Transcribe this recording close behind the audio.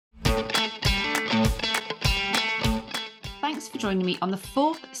Thanks for joining me on the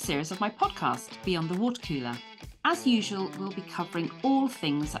fourth series of my podcast, Beyond the Water Cooler. As usual, we'll be covering all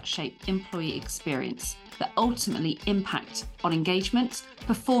things that shape employee experience that ultimately impact on engagement,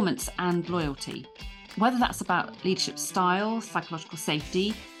 performance and loyalty. Whether that's about leadership style, psychological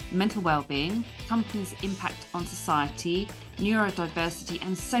safety, mental well-being, companies' impact on society, neurodiversity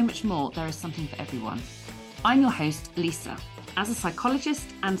and so much more, there is something for everyone. I'm your host, Lisa. As a psychologist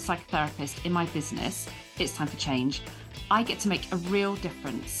and psychotherapist in my business, It's Time for Change, I get to make a real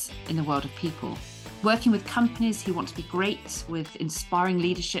difference in the world of people. Working with companies who want to be great, with inspiring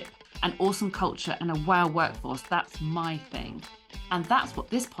leadership, an awesome culture and a wow workforce, that's my thing. And that's what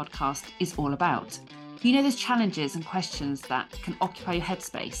this podcast is all about. You know, those challenges and questions that can occupy your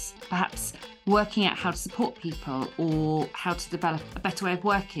headspace, perhaps working out how to support people or how to develop a better way of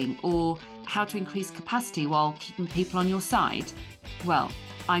working or how to increase capacity while keeping people on your side. Well,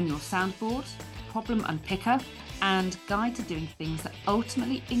 I'm your soundboard, problem unpicker, and guide to doing things that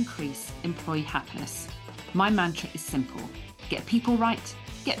ultimately increase employee happiness. My mantra is simple: get people right,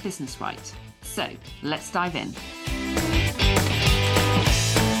 get business right. So let's dive in.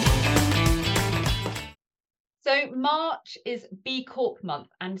 So March is B Corp month,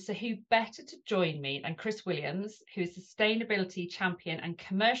 and so who better to join me than Chris Williams, who is Sustainability Champion and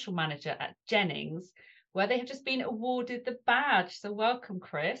Commercial Manager at Jennings, where they have just been awarded the badge. So welcome,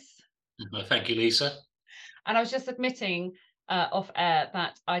 Chris. Well, thank you, Lisa. And I was just admitting off air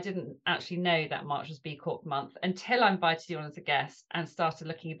that I didn't actually know that March was B Corp month until I invited you on as a guest and started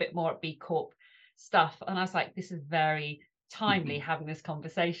looking a bit more at B Corp stuff. And I was like, this is very timely having this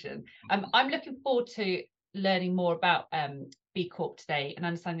conversation. I'm looking forward to learning more about B Corp today and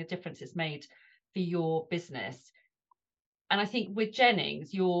understanding the difference it's made for your business. And I think with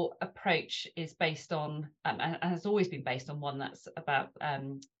Jennings, your approach is based on, and has always been based on, one that's about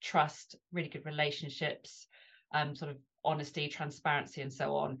trust, really good relationships, sort of honesty, transparency, and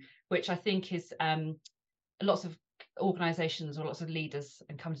so on, which I think is lots of organisations or lots of leaders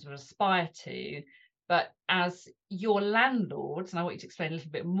and companies would aspire to. But as your landlords, and I want you to explain a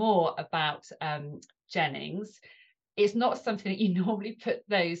little bit more about Jennings, it's not something that you normally put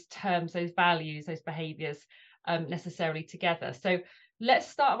those terms, those values, those behaviours necessarily together. So let's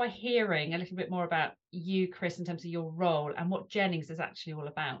start by hearing a little bit more about you, Chris, in terms of your role and what Jennings is actually all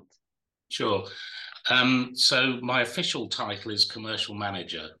about. Sure. So my official title is Commercial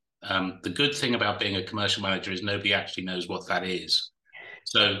Manager. The good thing about being a commercial manager is nobody actually knows what that is.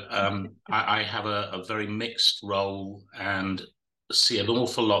 So I have a very mixed role and see an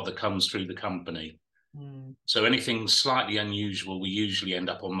awful lot that comes through the company. So anything slightly unusual, we usually end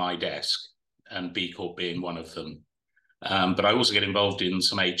up on my desk, and B Corp being one of them. But I also get involved in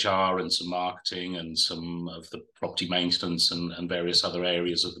some HR and some marketing and some of the property maintenance and various other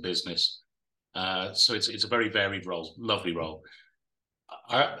areas of the business. So it's a very varied role, lovely role.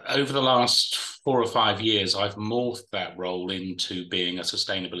 Over the last 4 or 5 years, I've morphed that role into being a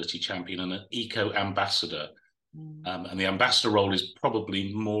sustainability champion and an eco ambassador. And the ambassador role is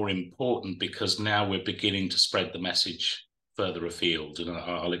probably more important because now we're beginning to spread the message further afield, and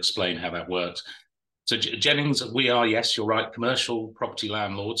I'll explain how that works. So Jennings, we are, yes, you're right, commercial property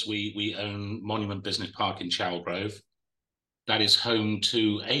landlords. We own Monument Business Park in Chalgrove. That is home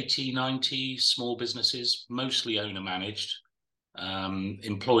to 80, 90 small businesses, mostly owner managed.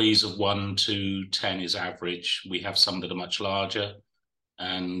 Employees of 1 to 10 is average. We have some that are much larger,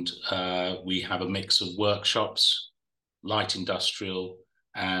 and we have a mix of workshops, light industrial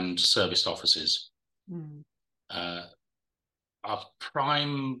and serviced offices. Our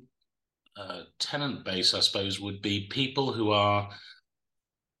prime tenant base, I suppose, would be people who are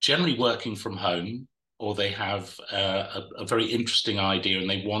generally working from home, or they have a very interesting idea and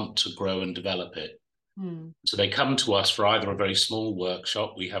they want to grow and develop it. So they come to us for either a very small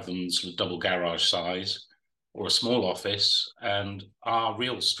workshop, we have them sort of double garage size, or a small office. And our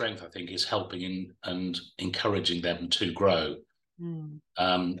real strength, I think, is helping and encouraging them to grow. And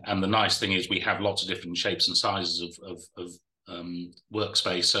the nice thing is we have lots of different shapes and sizes of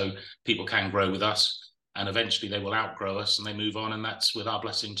workspace, so people can grow with us, and eventually they will outgrow us and they move on, and that's with our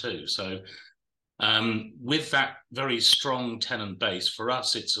blessing too. So with that very strong tenant base, for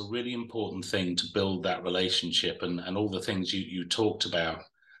us it's a really important thing to build that relationship, and all the things you talked about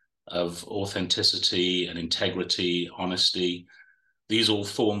of authenticity and integrity, honesty, these all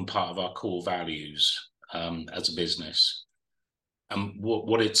form part of our core values as a business. And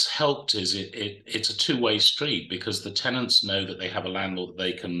what it's helped is it's a two-way street, because the tenants know that they have a landlord that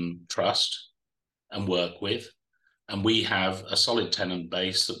they can trust and work with. And we have a solid tenant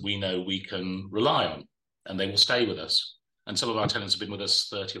base that we know we can rely on, and they will stay with us. And some of our tenants have been with us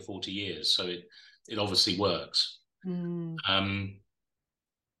 30 or 40 years, so it obviously works.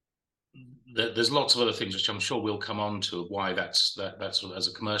 There's lots of other things which I'm sure we'll come on to, of why that's as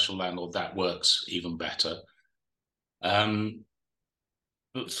a commercial landlord that works even better.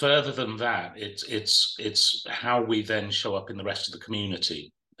 But further than that, it's how we then show up in the rest of the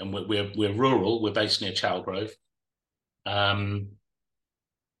community. And we're rural. We're based near Chalgrove. A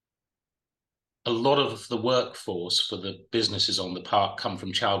lot of the workforce for the businesses on the park come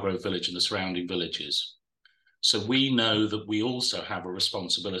from Chalgrove Village and the surrounding villages. So we know that we also have a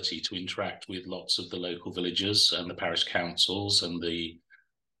responsibility to interact with lots of the local villages and the parish councils and the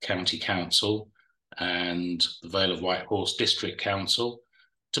county council and the Vale of Whitehorse District Council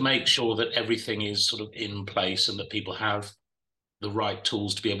to make sure that everything is sort of in place and that people have the right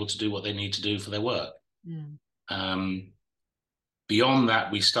tools to be able to do what they need to do for their work. Beyond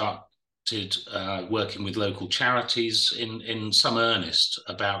that, we started working with local charities in some earnest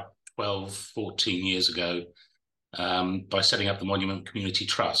about 12, 14 years ago, by setting up the Monument Community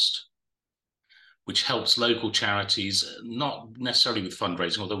Trust, which helps local charities, not necessarily with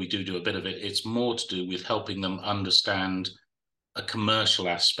fundraising, although we do a bit of it. It's more to do with helping them understand a commercial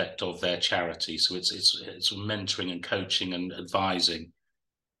aspect of their charity. So it's mentoring and coaching and advising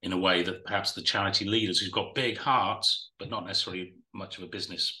in a way that perhaps the charity leaders who've got big hearts, but not necessarily much of a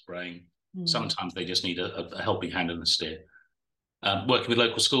business brain, sometimes they just need a helping hand and a steer. Working with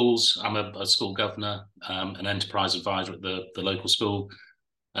local schools, I'm a school governor, an enterprise advisor at the local school.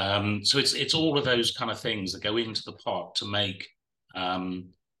 So it's all of those kind of things that go into the pot to make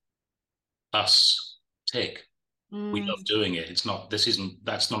us tick. We love doing it.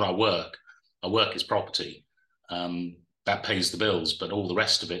 That's not our work. Our work is property. That pays the bills, but all the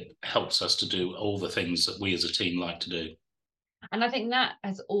rest of it helps us to do all the things that we as a team like to do. And I think that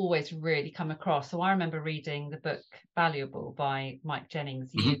has always really come across. So I remember reading the book Valuable by Mike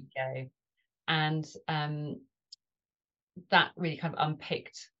Jennings years ago, and that really kind of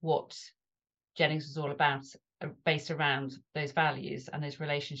unpicked what Jennings was all about, based around those values and those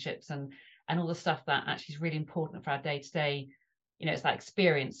relationships and all the stuff that actually is really important for our day-to-day. It's that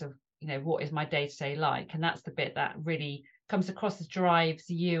experience of, what is my day-to-day like? And that's the bit that really comes across as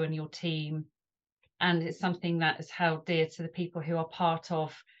drives you and your team. And it's something that is held dear to the people who are part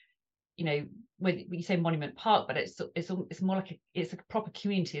of, when you say Monument Park, but it's more like it's a proper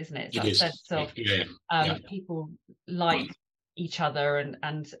community, isn't it? It's that sense of people like each other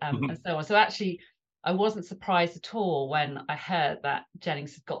and so on. So actually, I wasn't surprised at all when I heard that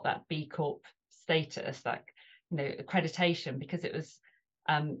Jennings had got that B Corp status, that accreditation, because it was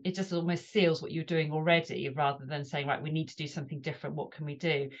it just almost seals what you're doing already, rather than saying, right, we need to do something different. What can we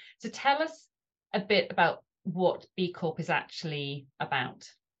do? So tell us a bit about what B Corp is actually about.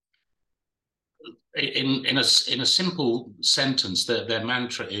 In a simple sentence, their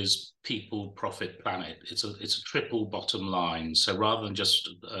mantra is people, profit, planet. It's a triple bottom line. So rather than just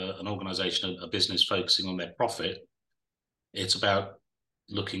an organization, a business focusing on their profit, it's about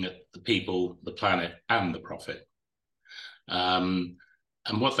looking at the people, the planet, and the profit. And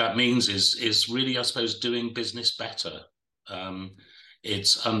what that means is really, I suppose, doing business better.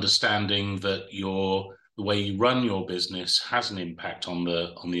 It's understanding that the way you run your business has an impact on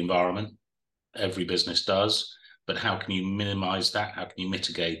the environment. Every business does, but how can you minimize that? How can you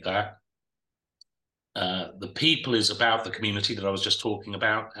mitigate that? The people is about the community that I was just talking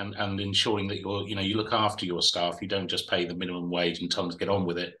about, and ensuring that you look after your staff. You don't just pay the minimum wage and tell them to get on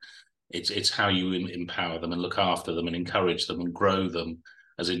with it. It's how you empower them and look after them and encourage them and grow them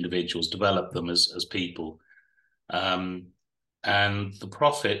as individuals, develop them as people. And the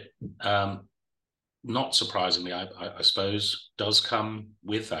profit, not surprisingly, I suppose, does come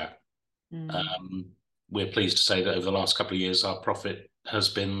with that. We're pleased to say that over the last couple of years, our profit has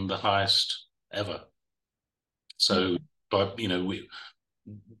been the highest ever. So, but we've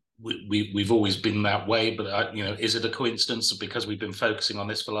always been that way. But is it a coincidence that because we've been focusing on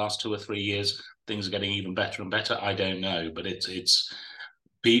this for the last 2 or 3 years, things are getting even better and better? I don't know, but it's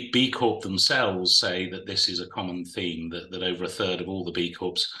B Corp themselves say that this is a common theme, that over a third of all the B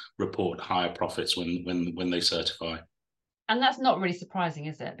Corps report higher profits when they certify. And that's not really surprising,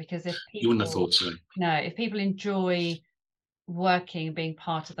 is it? Because if people, you wouldn't have thought so. No, if people enjoy working, being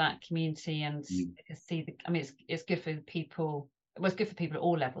part of that community, and see it's good for people. Well, it's good for people at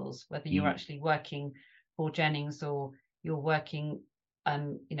all levels, whether you're actually working for Jennings or you're working,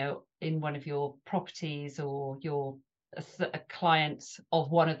 in one of your properties, or you're a client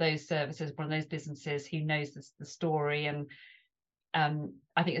of one of those services, one of those businesses who knows the story. And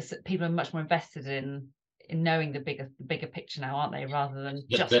I think people are much more invested in knowing the bigger picture now, aren't they, rather than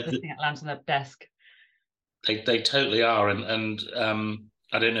just looking at lands on their desk. They totally are, and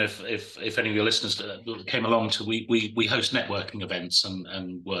I don't know if any of your listeners came along to we host networking events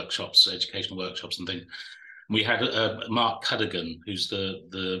and workshops, educational workshops and things. We had Mark Cuddigan, who's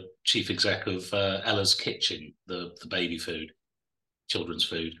the chief exec of Ella's Kitchen, the baby food, children's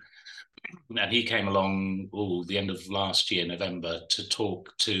food, and he came along the end of last year, November, to talk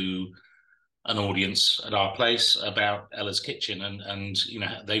to an audience at our place about Ella's Kitchen, and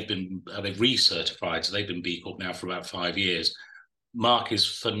they've recertified, so they've been B Corp now for about 5 years. Mark is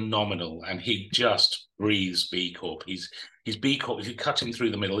phenomenal, and he just breathes B Corp. He's B Corp. If you cut him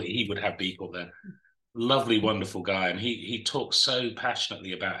through the middle, he would have B Corp there. Lovely, wonderful guy, and he talks so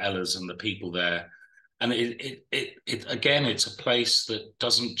passionately about Ella's and the people there. And it again, it's a place that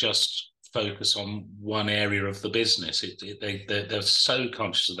doesn't just focus on one area of the business. They're so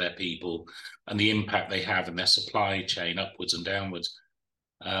conscious of their people and the impact they have in their supply chain, upwards and downwards.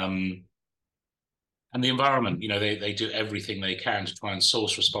 And the environment, they do everything they can to try and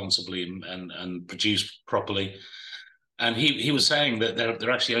source responsibly and produce properly. And he was saying that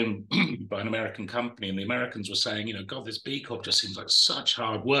they're actually owned by an American company, and the Americans were saying, God, this B Corp just seems like such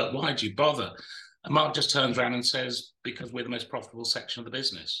hard work. Why do you bother? And Mark just turns around and says, because we're the most profitable section of the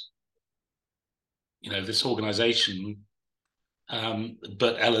business. This organization,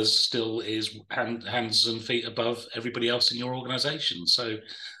 but Ella's still is hands and feet above everybody else in your organization. So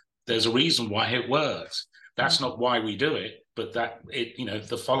there's a reason why it works. That's not why we do it, but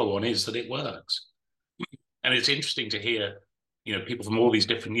the follow-on is that it works. And it's interesting to hear, people from all these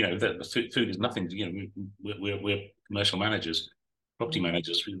different, the food is nothing. We're commercial managers, property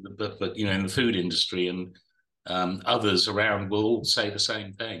managers, but in the food industry and others around will all say the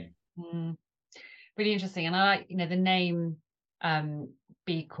same thing. Really interesting. And I like, the name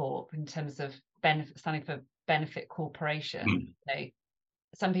B Corp in terms of standing for Benefit Corporation.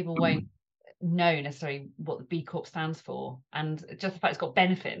 Some people won't know necessarily what the B Corp stands for, and just the fact it's got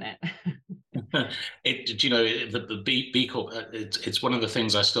benefit in it. The B Corp, it's one of the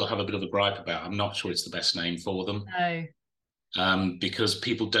things I still have a bit of a gripe about. I'm not sure it's the best name for them. No. Because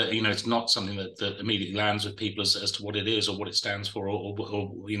people don't, it's not something that immediately lands with people as to what it is or what it stands for or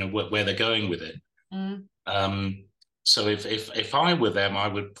where they're going with it. So if I were them, I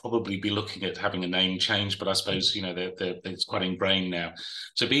would probably be looking at having a name change, but I suppose it's quite ingrained now.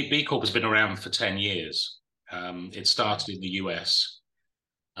 So B Corp has been around for 10 years. It started in the US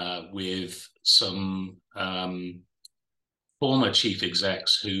with some former chief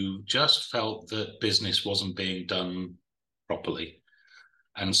execs who just felt that business wasn't being done properly,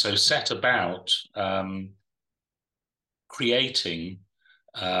 and so set about creating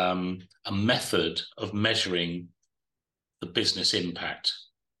a method of measuring the business impact.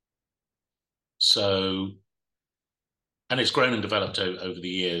 So, and it's grown and developed over the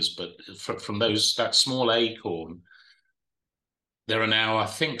years, but from that small acorn, there are now, I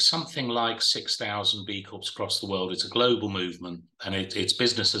think, something like 6,000 B Corps across the world. It's a global movement, and it's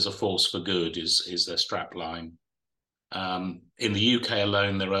business as a force for good is their strap line. In the UK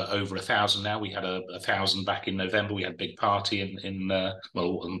alone, there are over 1,000 now. We had 1,000 back in November. We had a big party I think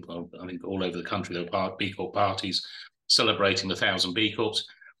all over the country, there were B Corp parties celebrating the 1,000 B Corps,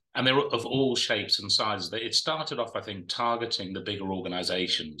 and they were of all shapes and sizes. It started off, I think, targeting the bigger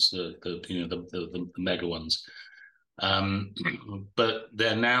organizations, the mega ones. But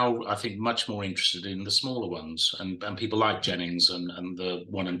they're now, I think, much more interested in the smaller ones, and people like Jennings and the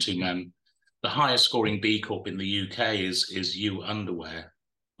 1 and 2 man. The highest scoring B Corp in the UK is You Underwear,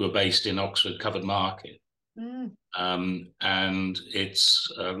 who are based in Oxford Covered Market. And it's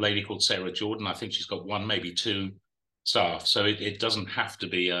a lady called Sarah Jordan. I think she's got 1, maybe 2 staff. So it doesn't have to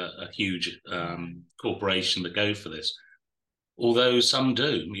be a huge corporation that go for this. Although some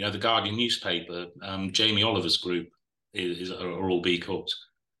do. The Guardian newspaper, Jamie Oliver's group are all B Corps.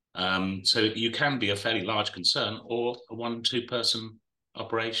 So you can be a fairly large concern or a 1-2 person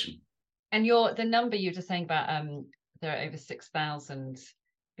operation. And the number you're just saying about there are over 6,000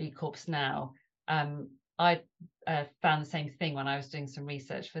 B Corps now. I found the same thing when I was doing some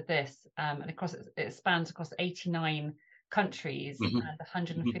research for this, and it spans across 89 countries and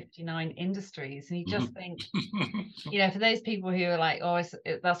 159 industries. And you just think, for those people who are like, oh,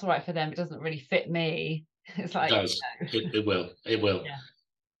 that's all right for them, it doesn't really fit me. It's like, it does. It will. Yeah.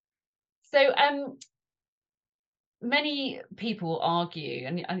 So many people argue,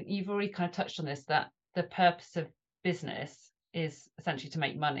 and you've already kind of touched on this, that the purpose of business is essentially to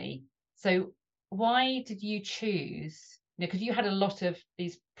make money. So why did you choose, because you had a lot of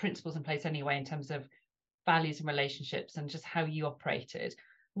these principles in place anyway in terms of values and relationships and just how you operated.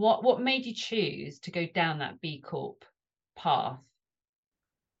 What made you choose to go down that B Corp path?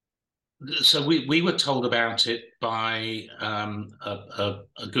 So we were told about it by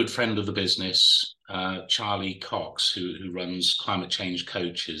a good friend of the business, Charlie Cox, who runs Climate Change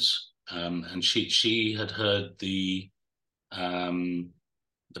Coaches, and she had heard the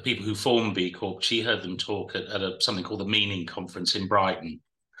people who formed B Corp. She heard them talk at something called the Meaning Conference in Brighton.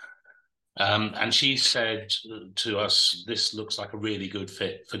 And she said to us, this looks like a really good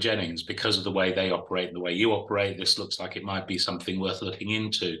fit for Jennings because of the way they operate and the way you operate. This looks like it might be something worth looking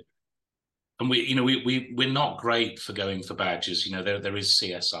into. And we're not great for going for badges. There is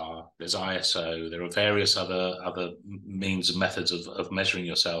CSR, there's ISO, there are various other means and methods of measuring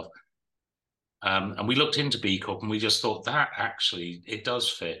yourself. And we looked into B Corp and we just thought that actually it does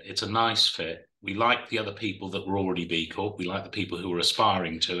fit. It's a nice fit. We like the other people that were already B Corp. We like the people who were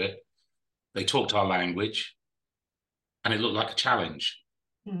aspiring to it. They talked our language, and it looked like a challenge.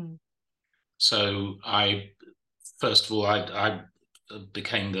 Mm. So first of all, I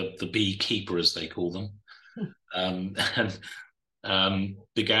became the beekeeper, as they call them, and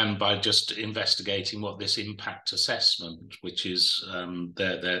began by just investigating what this impact assessment, which is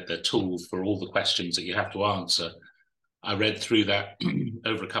their tool for all the questions that you have to answer. I read through that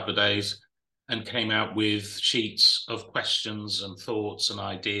over a couple of days and came out with sheets of questions and thoughts and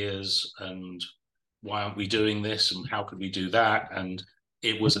ideas and why aren't we doing this and how could we do that? And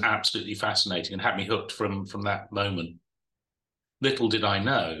it was absolutely fascinating and had me hooked from that moment. Little did I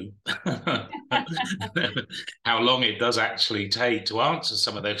know how long it does actually take to answer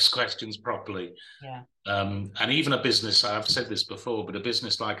some of those questions properly. Yeah. And even a business, I've said this before, but a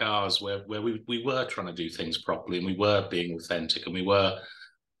business like ours where we were trying to do things properly and we were being authentic and we were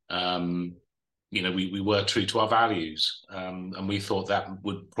we were true to our values, and we thought that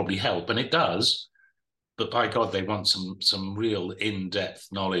would probably help, and it does. But by God, they want some real in-depth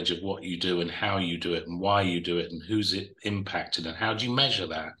knowledge of what you do and how you do it and why you do it and who's it impacted and how do you measure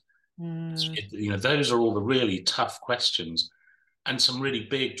that. Those are all the really tough questions and some really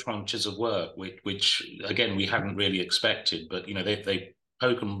big tranches of work, which again we hadn't really expected. But they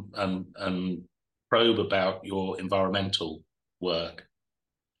poke and probe about your environmental work.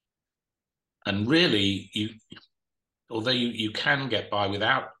 And really, although you can get by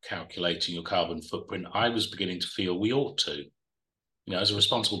without calculating your carbon footprint, I was beginning to feel we ought to. As a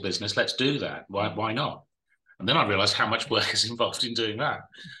responsible business, let's do that. Why not? And then I realized how much work is involved in doing that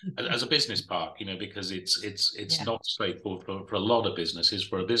as a business park, because it's not straightforward for a lot of businesses.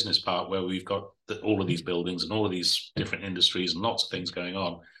 For a business park where we've got all of these buildings and all of these different industries and lots of things going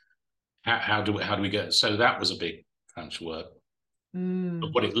on, how do we get? So that was a big financial work.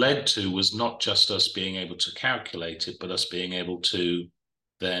 But what it led to was not just us being able to calculate it, but us being able to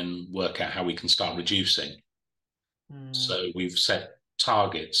then work out how we can start reducing. So we've set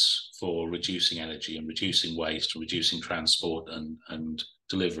targets for reducing energy and reducing waste and reducing transport and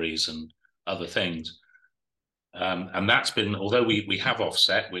deliveries and other things. And that's been, although we have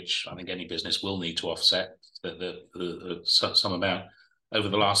offset, which I think any business will need to offset some amount, over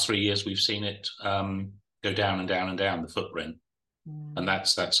the last 3 years, we've seen it go down and down and down, the footprint. And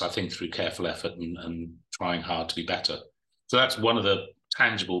that's I think through careful effort and trying hard to be better. So that's one of the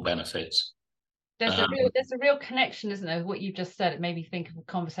tangible benefits. There's a real connection, isn't there? What you've just said, it made me think of a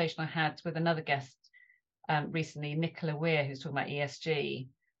conversation I had with another guest recently, Nicola Weir, who's talking about ESG,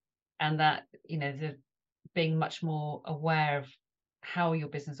 and that the being much more aware of how your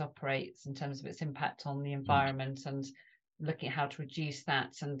business operates in terms of its impact on the environment and looking at how to reduce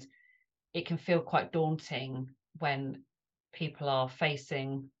that. And it can feel quite daunting when people are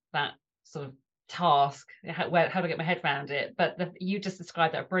facing that sort of task. How do I get my head around it? But you just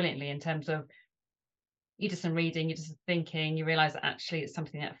described that brilliantly in terms of you just some reading, you just thinking, you realize that actually it's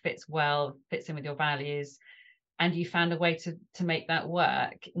something that fits in with your values, and you found a way to make that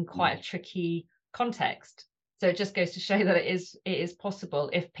work in quite a tricky context. So it just goes to show that it is possible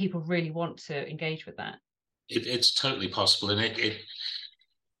if people really want to engage with that. It's totally possible, and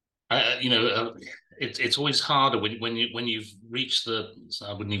it's always harder when you've reached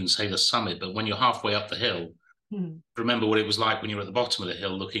I wouldn't even say the summit, but when you're halfway up the hill, remember what it was like when you were at the bottom of the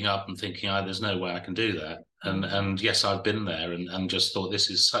hill looking up and thinking, there's no way I can do that. And yes, I've been there and just thought this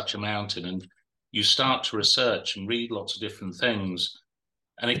is such a mountain. And you start to research and read lots of different things,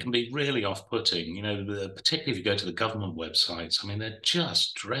 and it can be really off-putting, particularly if you go to the government websites. I mean, they're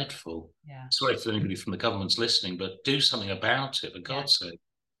just dreadful. Yeah. Sorry if anybody from the government's listening, but do something about it, for God's sake.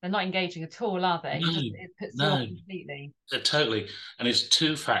 They're not engaging at all, are they? No, it puts you off completely. Totally. And it's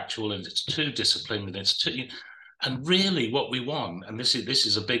too factual and it's too disciplined and it's too... And really what we want, and this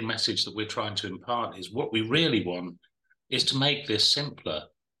is a big message that we're trying to impart, is what we really want is to make this simpler.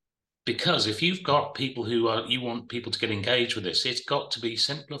 Because if you've got people you want people to get engaged with this, it's got to be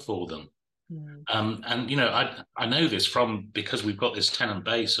simpler for them. And, you know, I know this because we've got this tenant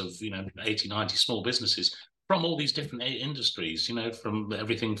base of, you know, 80, 90 small businesses from all these different industries, you know, from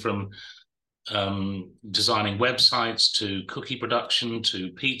everything from designing websites to cookie production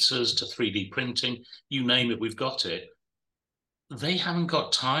to pizzas to 3D printing, you name it, we've got it. They haven't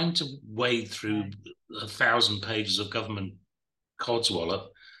got time to wade through 1,000 pages of government codswallop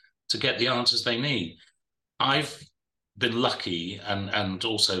to get the answers they need. I've been lucky and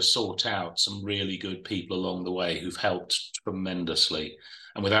also sought out some really good people along the way who've helped tremendously.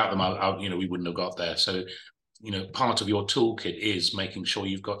 And without them, you know, we wouldn't have got there. So, you know, part of your toolkit is making sure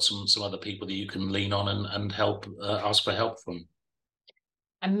you've got some other people that you can lean on and help, ask for help from.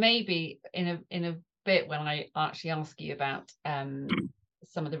 And maybe in a bit, when I actually ask you about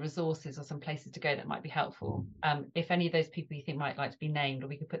some of the resources or some places to go that might be helpful, if any of those people you think might like to be named, or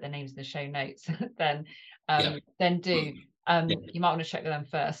we could put their names in the show notes, then do. You might want to check with them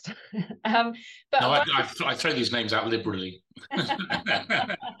first. But no, I throw these names out liberally,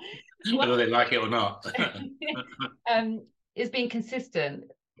 whether they like it or not. Is being consistent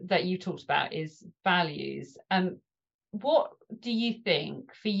that you talked about is values. What do you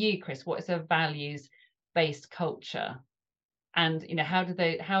think, for you, Chris, what is a values-based culture? And, you know, how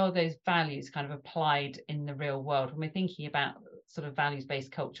are those values kind of applied in the real world? When we're thinking about sort of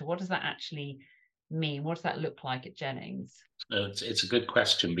values-based culture, what does that actually mean? What does that look like at Jennings? It's a good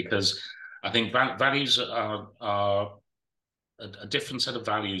question, because I think values are a different set of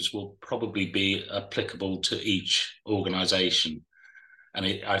values will probably be applicable to each organization. And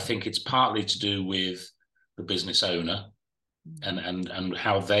I think it's partly to do with the business owner and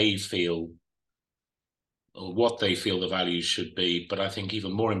how they feel, or what they feel the values should be. But I think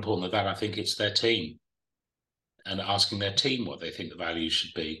even more important than that, I think it's their team, and asking their team what they think the values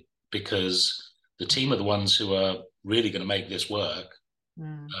should be, because the team are the ones who are really going to make this work.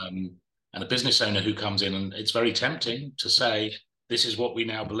 And a business owner who comes in, and it's very tempting to say, this is what we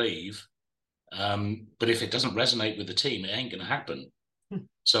now believe. But if it doesn't resonate with the team, it ain't going to happen.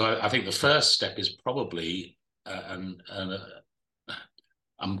 So I think the first step is probably, I'm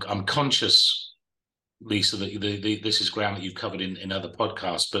conscious, Lisa, that this is ground that you've covered in other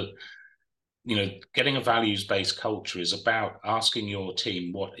podcasts, but, you know, getting a values-based culture is about asking your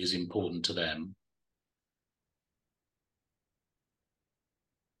team what is important to them.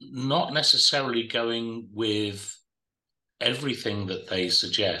 Not necessarily going with everything that they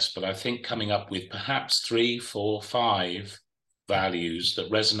suggest, but I think coming up with perhaps 3, 4, 5 values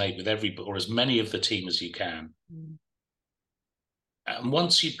that resonate with everybody, or as many of the team as you can. And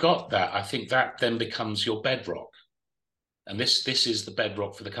once you've got that, I think that then becomes your bedrock. And this is the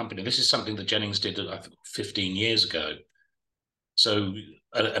bedrock for the company. This is something that Jennings did, I think, 15 years ago. So,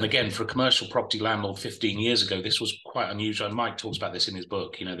 and again, for a commercial property landlord 15 years ago, this was quite unusual. And Mike talks about this in his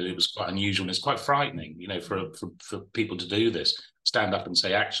book, you know, that it was quite unusual, and it's quite frightening, you know, for people to do this, stand up and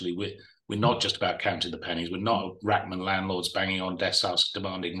say, actually, we're not just about counting the pennies. We're not Rackman landlords banging on desks,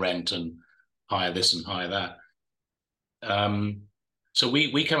 demanding rent and hire this and hire that. So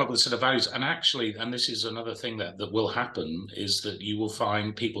we come up with a set of values, and actually, and this is another thing that will happen, is that you will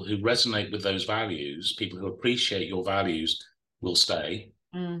find people who resonate with those values, people who appreciate your values will stay.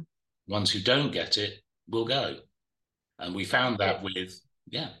 Ones who don't get it will go. And we found that with,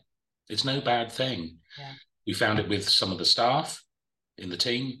 it's no bad thing. We found it with some of the staff in the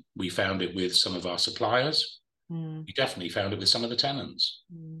team. We found it with some of our suppliers. We definitely found it with some of the tenants.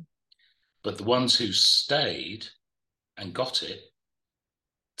 But the ones who stayed and got it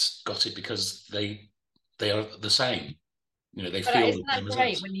because they are the same. You know, they feel isn't that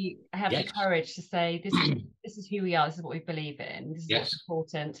great when you have the courage to say, this is who we are, this is what we believe in, this is what's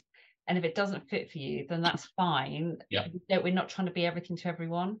important, and if it doesn't fit for you, then that's fine. We're not trying to be everything to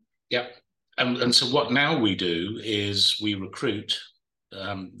everyone. And so what now we do is we recruit.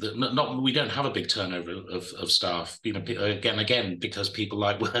 We don't have a big turnover of staff, you know, again because people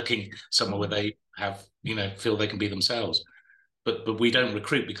like working somewhere where they have, you know, feel they can be themselves. But we don't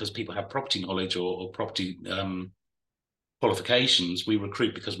recruit because people have property knowledge or property qualifications. We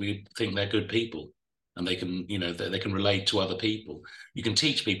recruit because we think they're good people, and they can, you know, they can relate to other people. You can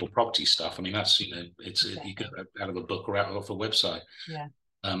teach people property stuff. I mean, that's, you know, you get out of a book or out of a website.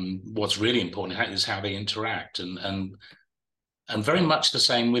 What's really important is how they interact, and very much the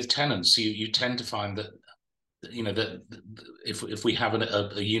same with tenants. You tend to find that, you know, that if we have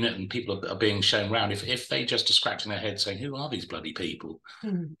a unit and people are being shown around, if they just are scratching their head saying, who are these bloody people?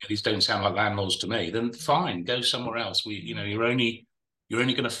 These don't sound like landlords to me, then fine, go somewhere else. You know, you're only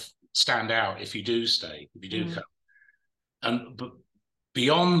going to stand out if you do stay, if you do come. But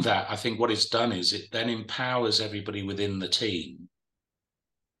beyond that, I think what it's done is it then empowers everybody within the team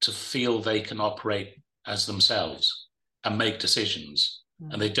to feel they can operate as themselves and make decisions.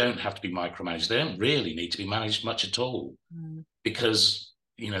 And they don't have to be micromanaged. They don't really need to be managed much at all, because,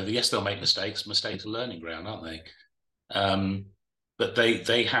 yes, they'll make mistakes. Mistakes are learning ground, aren't they? But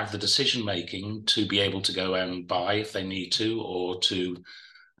they have the decision making to be able to go and buy if they need to, or to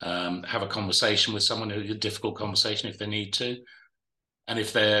have a conversation with someone, a difficult conversation if they need to. And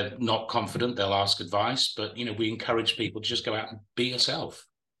if they're not confident, they'll ask advice. But, we encourage people to just go out and be yourself,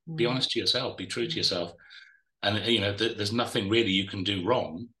 be honest to yourself, be true to yourself. And, there's nothing really you can do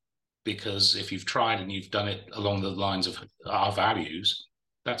wrong, because if you've tried and you've done it along the lines of our values,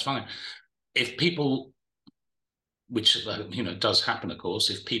 that's fine. If people, which, does happen, of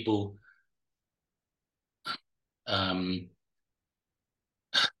course, if people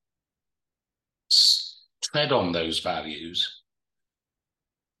tread on those values,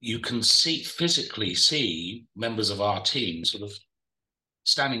 you can physically see members of our team sort of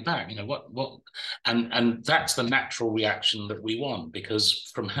standing back, and that's the natural reaction that we want,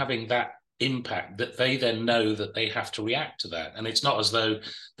 because from having that impact, that they then know that they have to react to that. And it's not as though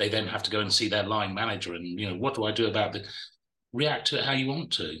they then have to go and see their line manager and, what do I do about it? React to it how you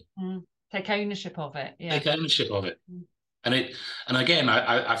want to. Take ownership of it. Yeah. Take ownership of it. And again,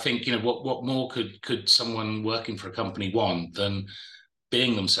 I think, what more could someone working for a company want than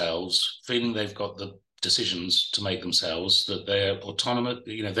being themselves, feeling they've got the decisions to make themselves, that they're autonomous,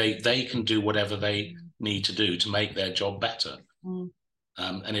 they can do whatever they need to do to make their job better.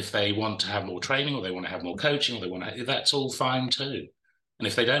 And if they want to have more training, or they want to have more coaching, or they want to, that's all fine too. And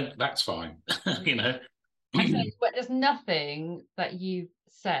if they don't, that's fine. There's nothing that you've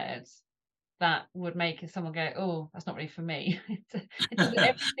said that would make someone go, oh, that's not really for me.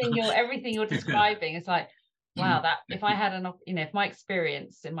 It's everything you're describing is like, wow, that if I had if my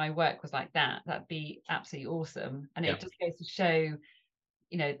experience in my work was like that, that'd be absolutely awesome. And it just goes to show,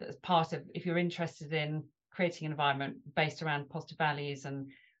 that's part of, if you're interested in creating an environment based around positive values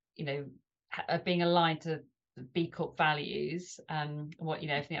and, being aligned to the B Corp values and what,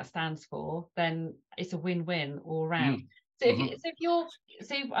 everything that stands for, then it's a win-win all around. So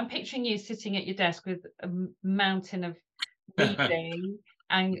I'm picturing you sitting at your desk with a mountain of reading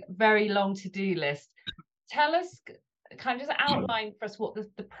and very long to-do list. Tell us, kind of just outline for us what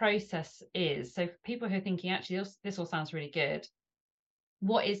the process is. So for people who are thinking, actually, this all sounds really good,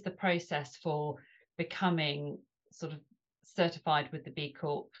 what is the process for becoming sort of certified with the B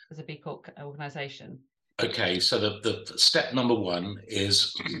Corp, as a B Corp organisation? Okay, so the step number one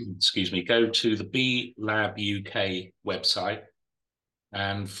is, go to the B Lab UK website,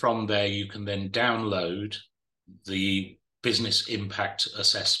 and from there you can then download the Business Impact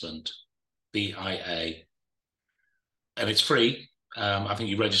Assessment, BIA. And it's free. I think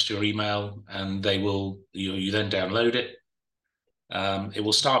you register your email, and you then download it. It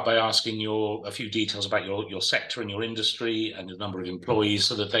will start by asking a few details about your sector and your industry and the number of employees,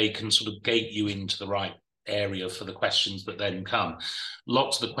 so that they can sort of gate you into the right area for the questions that then come.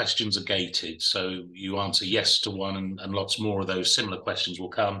 Lots of the questions are gated, so you answer yes to one, and lots more of those similar questions will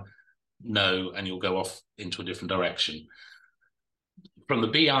come, no, and you'll go off into a different direction. From the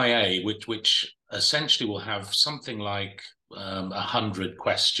BIA, which essentially will have something like 100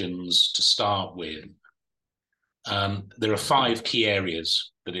 questions to start with, there are 5 key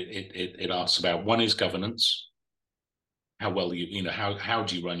areas that it asks about. One is governance. How well how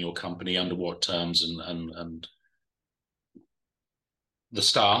do you run your company, under what terms, and the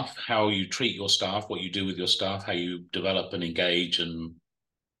staff, how you treat your staff, what you do with your staff, how you develop and engage. And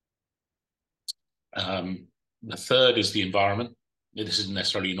the third is the environment. This isn't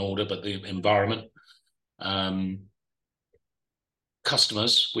necessarily in order, but the environment.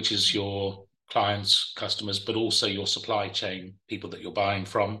 Customers, which is your clients, customers, but also your supply chain, people that you're buying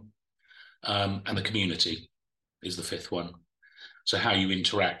from, and the community is the 5th one. So how you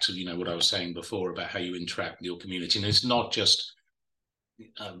interact, what I was saying before about how you interact with your community. And it's not just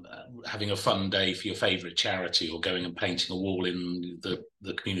having a fun day for your favorite charity, or going and painting a wall in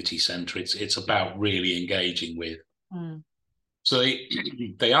the community centre. It's about really engaging with. So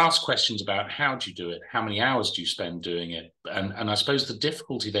they ask questions about how do you do it, how many hours do you spend doing it, and I suppose the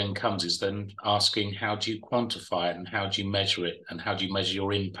difficulty then comes is then asking, how do you quantify it, and how do you measure it, and how do you measure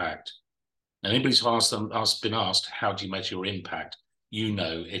your impact? And anybody who's been asked how do you measure your impact,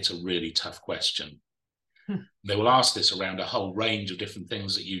 it's a really tough question. They will ask this around a whole range of different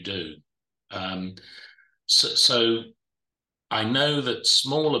things that you do. So I know that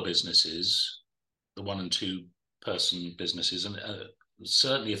smaller businesses, the 1 and 2 person businesses, and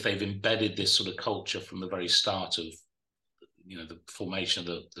certainly if they've embedded this sort of culture from the very start of the formation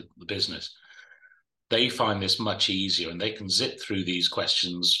of the business, they find this much easier, and they can zip through these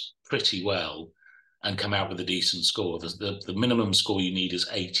questions pretty well and come out with a decent score. The minimum score you need is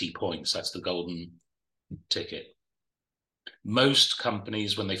 80 points. That's the golden ticket. Most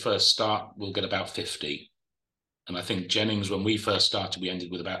companies, when they first start, will get about 50. And I think Jennings, when we first started, we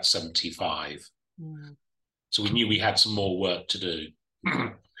ended with about 75. Mm. So we knew we had some more work to do.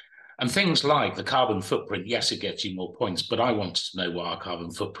 And things like the carbon footprint, yes, it gets you more points, but I wanted to know what our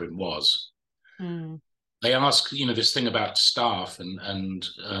carbon footprint was. Mm. They ask, this thing about staff and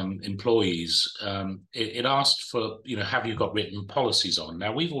employees. It asked for, have you got written policies on?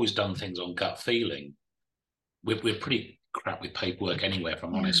 Now, we've always done things on gut feeling. We're pretty crap with paperwork anyway, if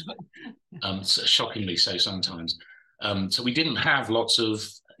I'm honest, but shockingly so sometimes. So we didn't have lots of,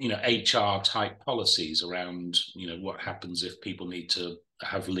 HR type policies around, what happens if people need to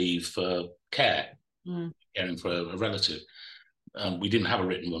have leave for care, caring for a relative. We didn't have a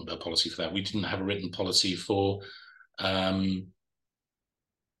written policy for that. We didn't have a written policy for the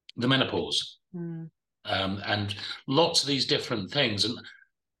menopause, and lots of these different things. And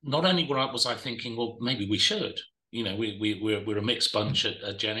not only was I thinking, well, maybe we should. We're a mixed bunch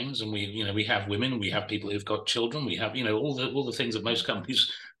at Jennings, and we have women, we have people who've got children, we have all the things that most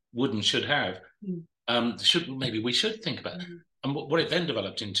companies would and should have. Maybe we should think about. And what it then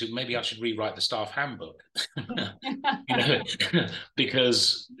developed into, maybe I should rewrite the staff handbook,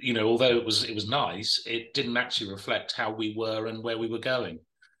 because although it was nice, it didn't actually reflect how we were and where we were going.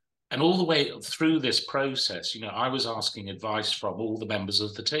 And all the way through this process, I was asking advice from all the members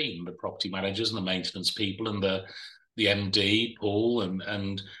of the team, the property managers and the maintenance people and the MD, Paul,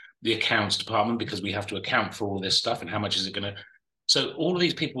 and the accounts department, because we have to account for all this stuff and how much is it going to. So all of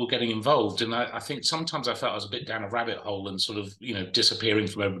these people were getting involved. And I think sometimes I felt I was a bit down a rabbit hole and sort of, disappearing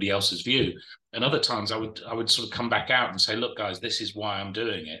from everybody else's view. And other times I would sort of come back out and say, look, guys, this is why I'm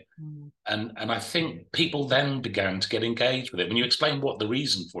doing it. And I think people then began to get engaged with it. When you explain what the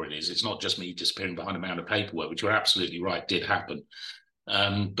reason for it is, it's not just me disappearing behind a mound of paperwork, which you're absolutely right, did happen.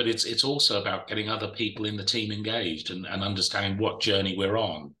 But it's also about getting other people in the team engaged and understanding what journey we're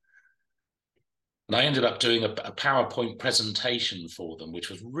on. And I ended up doing a PowerPoint presentation for them, which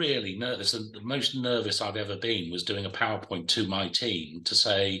was really nervous. And the most nervous I've ever been was doing a PowerPoint to my team to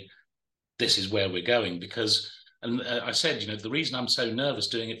say, this is where we're going. Because, and I said, the reason I'm so nervous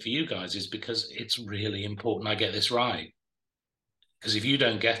doing it for you guys is because it's really important I get this right. Because if you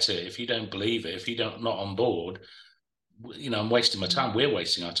don't get it, if you don't believe it, if you don't not on board, I'm wasting my time. We're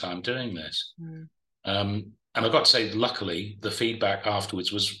wasting our time doing this. And I've got to say, luckily, the feedback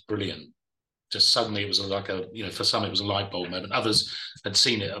afterwards was brilliant. Just suddenly it was like for some it was a light bulb moment. Others had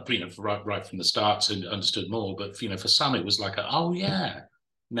seen it, right from the start and understood more. But for some it was like, oh yeah,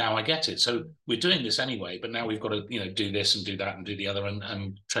 now I get it. So we're doing this anyway, but now we've got to do this and do that and do the other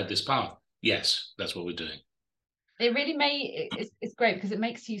and tread this path. Yes, that's what we're doing. It really it's great because it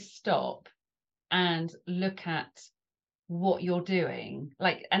makes you stop and look at what you're doing.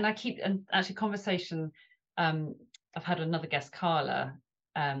 And actually conversation. I've had another guest, Carla.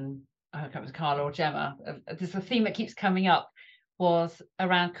 I don't know if it was Carla or Gemma. There's a theme that keeps coming up was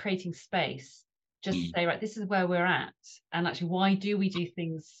around creating space. Just to say, right, this is where we're at. And actually, why do we do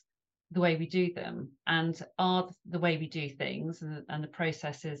things the way we do them? And are the way we do things and the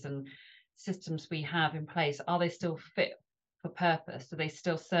processes and systems we have in place, are they still fit for purpose? Do they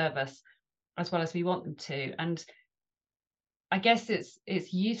still serve us as well as we want them to? And I guess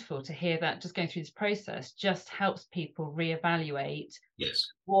it's useful to hear that just going through this process just helps people reevaluate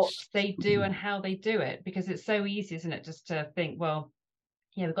what they do and how they do it, because it's so easy, isn't it, just to think, well,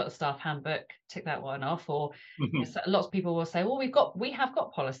 yeah, we've got the staff handbook, tick that one off, or lots of people will say, well, we have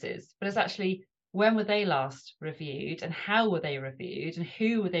got policies, but it's actually, when were they last reviewed and how were they reviewed and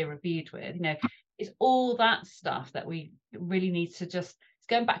who were they reviewed with? It's all that stuff that we really need to just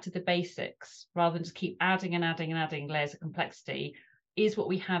going back to the basics rather than just keep adding and adding and adding layers of complexity. Is what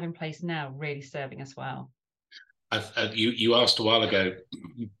we have in place now really serving us well? You asked a while ago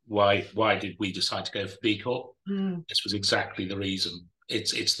why did we decide to go for B Corp? This was exactly the reason.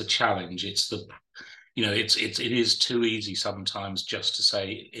 It's the challenge. It's the it is too easy sometimes just to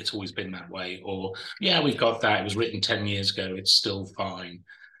say it's always been that way, or yeah, we've got that, it was written 10 years ago, it's still fine.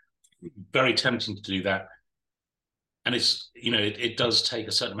 Very tempting to do that. And it's, it does take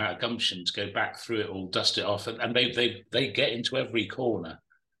a certain amount of gumption to go back through it all, dust it off, and they get into every corner.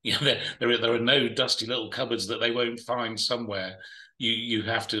 There are no dusty little cupboards that they won't find somewhere. You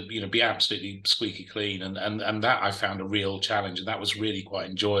have to be absolutely squeaky clean, and that I found a real challenge, and that was really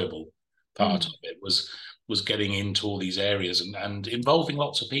quite enjoyable. Part of it was getting into all these areas and involving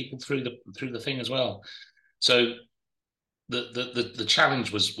lots of people through the thing as well. So the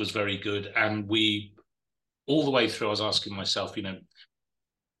challenge was very good, and we all the way through, I was asking myself,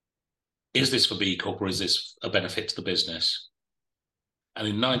 is this for B Corp or is this a benefit to the business? And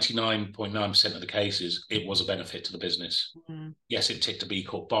in 99.9% of the cases, it was a benefit to the business. Mm. Yes, it ticked a B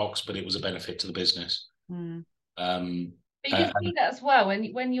Corp box, but it was a benefit to the business. Mm. But you can see that as well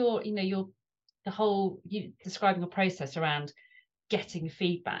when you're you describing a process around getting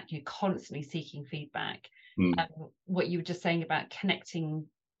feedback. You're constantly seeking feedback. What you were just saying about connecting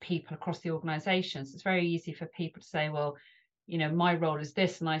people across the organisations, it's very easy for people to say, well, my role is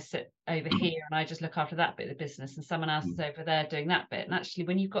this and I sit over here and I just look after that bit of the business and someone else is over there doing that bit. And actually,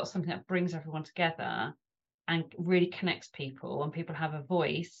 when you've got something that brings everyone together and really connects people and people have a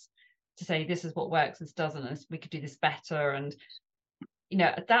voice to say this is what works, this doesn't, and we could do this better, and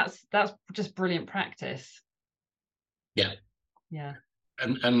that's just brilliant practice. Yeah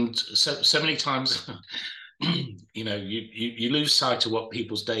and so many times you lose sight of what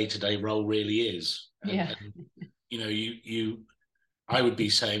people's day-to-day role really is. And I would be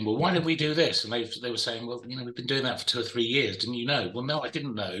saying, well, why did we do this? And they were saying, well, we've been doing that for 2 or 3 years. Didn't you know? Well, no, I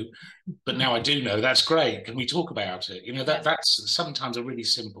didn't know, but now I do know. That's great. Can we talk about it? That's sometimes a really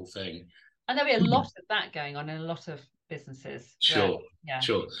simple thing. And there'll be a lot of that going on in a lot of businesses. Sure.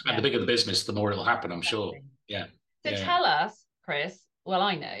 And the bigger the business, the more it'll happen, I'm sure. Yeah. So tell us, Chris, well,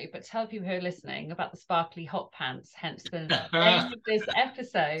 I know, but tell people who are listening about the sparkly hot pants, hence the name of this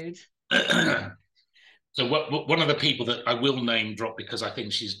episode. So one of the people that I will name drop because I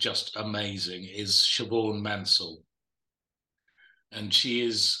think she's just amazing is Siobhan Mansell. And she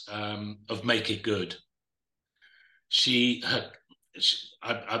is of Make It Good.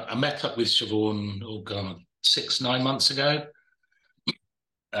 I met up with Siobhan, 6-9 months ago.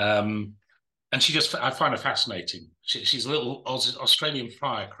 And I find her fascinating. She's a little Australian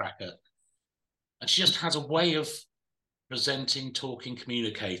firecracker. And she just has a way of presenting, talking,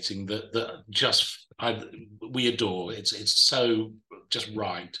 communicating that we adore. It's so just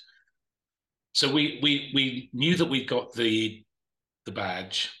right. So we knew that we got the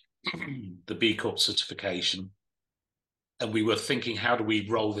badge, the B Corp certification, and we were thinking, how do we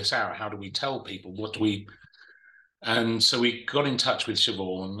roll this out? How do we tell people? And so we got in touch with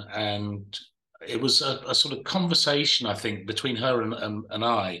Siobhan, and it was a sort of conversation, I think, between her and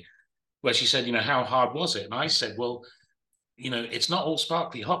I, where she said, how hard was it? And I said, well, it's not all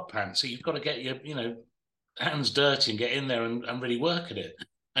sparkly hot pants, so you've got to get your, hands dirty and get in there and really work at it.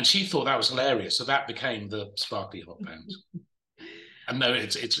 And she thought that was hilarious, so that became the sparkly hot pants. And no,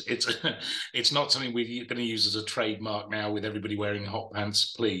 it's not something we're going to use as a trademark now with everybody wearing hot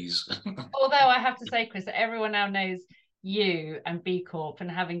pants, please. Although I have to say, Chris, that everyone now knows you and B Corp, and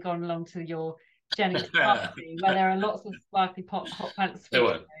having gone along to your Jennings party where there are lots of sparkly hot pants. There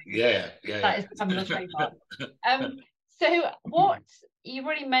were, yeah. That is becoming a trademark. So what you've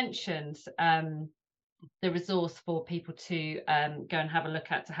already mentioned, the resource for people to go and have a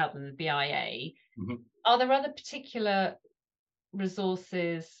look at to help them with BIA. Mm-hmm. Are there other particular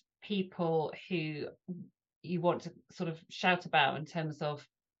resources, people who you want to sort of shout about in terms of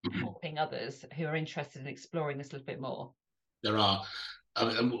helping others who are interested in exploring this a little bit more? There are.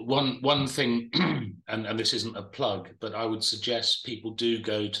 One thing, and this isn't a plug, but I would suggest people do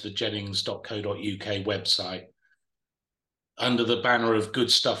go to the jennings.co.uk website under the banner of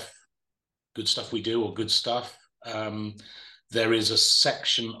good stuff we do, or good stuff. There is a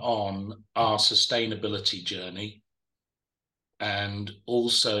section on our sustainability journey and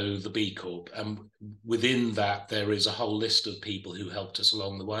also the B Corp. And within that, there is a whole list of people who helped us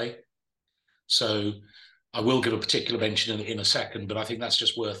along the way. So I will give a particular mention in a second, but I think that's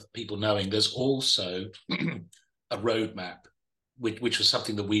just worth people knowing. There's also a roadmap, which was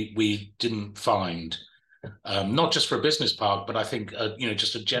something that we didn't find, not just for a business park, but I think,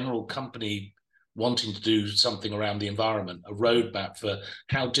 just a general company wanting to do something around the environment, a roadmap for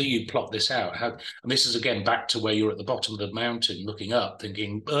how do you plot this out? And this is, again, back to where you're at the bottom of the mountain looking up,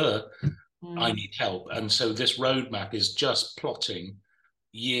 thinking, I need help. And so this roadmap is just plotting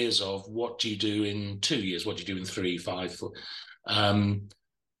years of what do you do in 2 years, what do you do in 3, 5, 4, and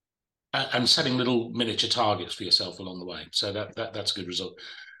setting little miniature targets for yourself along the way. So that's a good result.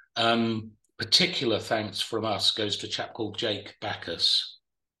 Particular thanks from us goes to a chap called Jake Bacchus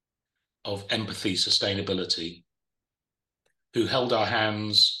of Empathy Sustainability, who held our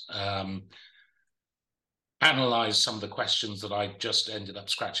hands, analysed some of the questions that I just ended up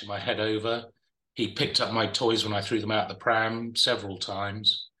scratching my head over. He picked up my toys when I threw them out the pram several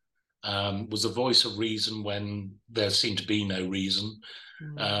times, was the voice of reason when there seemed to be no reason.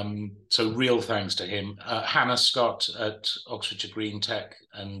 So real thanks to him. Hannah Scott at Oxfordshire Green Tech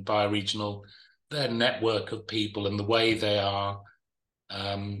and Bioregional, their network of people and the way they are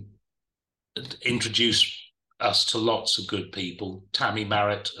introduce us to lots of good people. Tammy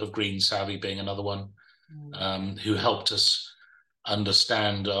Marrett of Green Savvy being another one, who helped us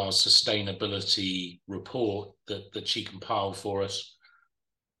understand our sustainability report that she compiled for us,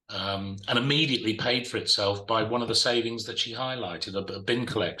 and immediately paid for itself by one of the savings that she highlighted, a bin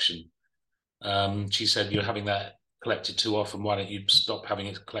collection. She said, "You're having that collected too often. Why don't you stop having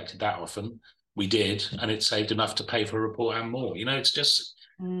it collected that often?" We did, and it saved enough to pay for a report and more. It's just,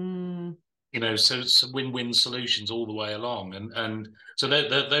 so it's win-win solutions all the way along. And so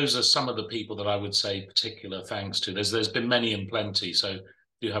those are some of the people that I would say particular thanks to. There's been many and plenty. So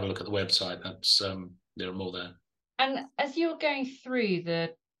do have a look at the website. That's there are more there. And as you were going through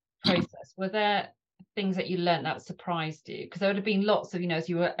the process, were there things that you learned that surprised you? Because there would have been lots of, as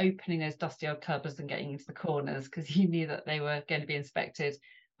you were opening those dusty old cupboards and getting into the corners because you knew that they were going to be inspected,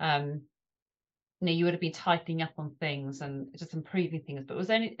 you would have been tightening up on things and just improving things. But was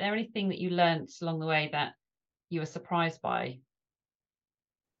there anything that you learned along the way that you were surprised by?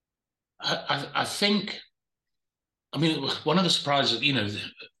 I think, one of the surprises,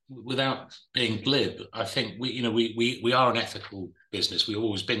 without being glib, I think we are an ethical business. We've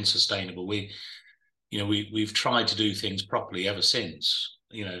always been sustainable. We've tried to do things properly ever since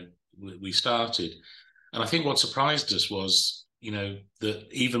we started. And I think what surprised us was that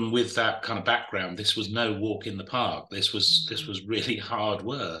even with that kind of background, this was no walk in the park. This was really hard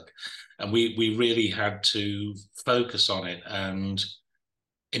work, and we really had to focus on it and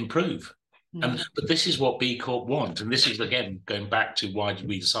improve. But this is what B Corp want, and this is again going back to why did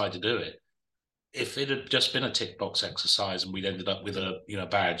we decide to do it. If it had just been a tick box exercise and we'd ended up with a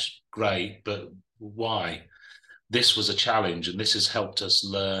badge, great, but why? This was a challenge, and this has helped us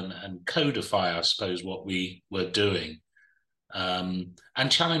learn and codify, I suppose, what we were doing, and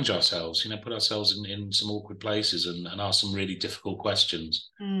challenge ourselves. Put ourselves in some awkward places and ask some really difficult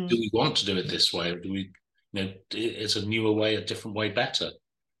questions. Do we want to do it this way, or do we? Is a newer way, a different way, better?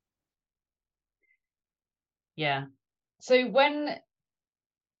 Yeah. So when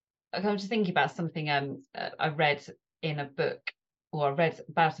I'm just thinking about something I read in a book, or I read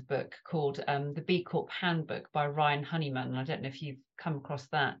about a book called The B Corp Handbook by Ryan Honeyman. I don't know if you've come across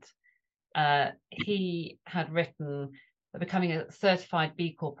that. He had written that becoming a certified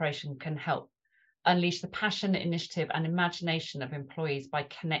B Corporation can help unleash the passion, initiative, and imagination of employees by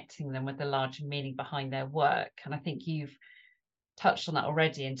connecting them with the larger meaning behind their work. And I think you've touched on that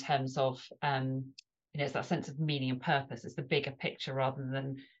already in terms of it's that sense of meaning and purpose. It's the bigger picture rather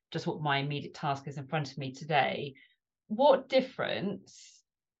than just what my immediate task is in front of me today. What difference,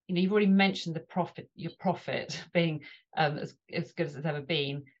 you've already mentioned your profit being as good as it's ever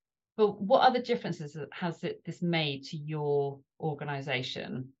been, but what other differences has this made to your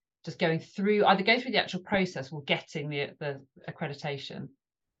organization, just going through the actual process or getting the accreditation?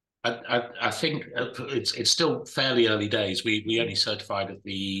 I think it's still fairly early days. We only certified at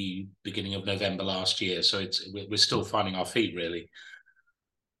the beginning of November last year, so we're still finding our feet, really.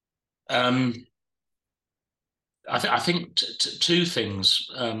 I think two things,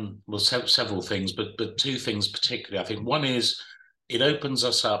 several things, but two things particularly. I think one is it opens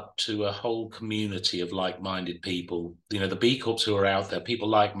us up to a whole community of like-minded people. The B Corps who are out there, people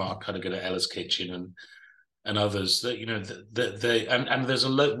like Mark Cuddigan at Ella's Kitchen and others that and there's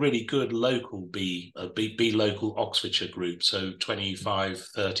a really good local B local Oxfordshire group, so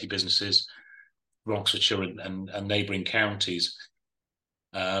 25-30 businesses from Oxfordshire and neighbouring counties,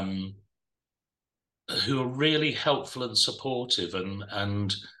 who are really helpful and supportive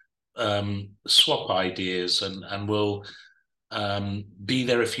and swap ideas and will be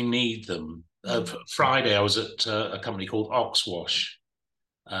there if you need them. Friday I was at a company called Oxwash,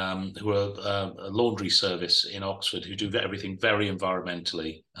 who are a laundry service in Oxford who do everything very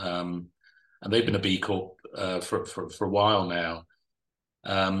environmentally, and they've been a B Corp for a while now.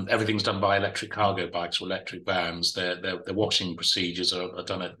 Everything's done by electric cargo bikes or electric vans. Their washing procedures are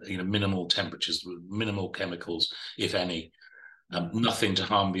done at minimal temperatures, minimal chemicals, if any, nothing to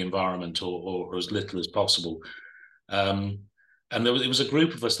harm the environment or as little as possible. And it was a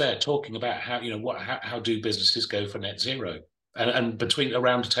group of us there talking about how do businesses go for net zero. And between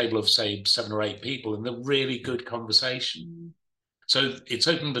around a table of say 7 or 8 people, and a really good conversation. So it's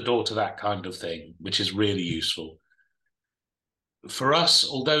opened the door to that kind of thing, which is really useful. For us,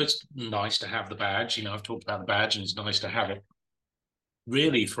 although it's nice to have the badge, I've talked about the badge and it's nice to have it.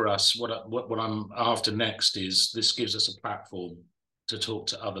 Really, for us, what I'm after next is this gives us a platform to talk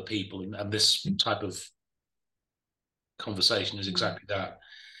to other people, and this type of conversation is exactly that,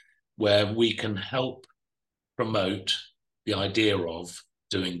 where we can help promote the idea of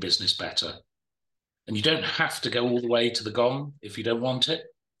doing business better. And you don't have to go all the way to the gong if you don't want it.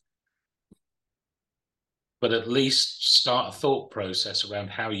 but at least start a thought process around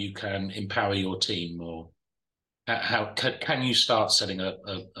how you can empower your team, or how can you start setting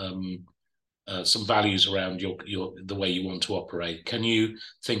some values around the way you want to operate? Can you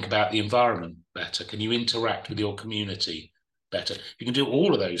think about the environment better? Can you interact with your community better? You can do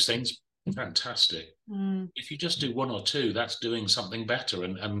all of those things. Fantastic. If you just do one or two, that's doing something better,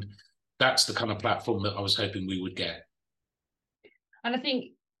 and that's the kind of platform that I was hoping we would get. And I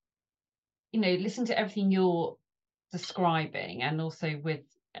think, listen to everything you're describing, and also with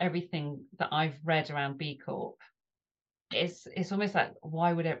everything that I've read around B Corp, it's almost like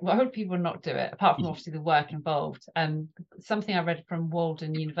why would people not do it, apart from obviously the work involved. Something I read from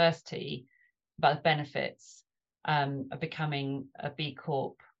Walden University about the benefits of becoming a B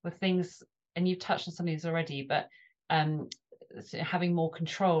Corp were things, and you've touched on some of these already, but having more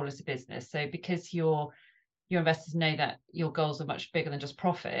control as a business. So because your investors know that your goals are much bigger than just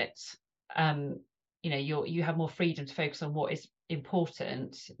profit, you have more freedom to focus on what is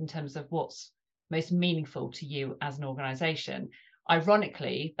important in terms of what's most meaningful to you as an organization.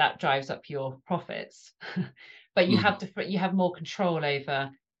 Ironically, that drives up your profits, but you have more control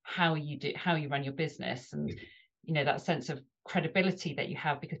over how you run your business, and that sense of credibility that you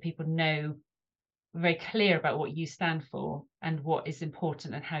have, because people know, very clear about what you stand for and what is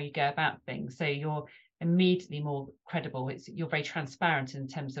important and how you go about things. So you're immediately more credible. You're very transparent in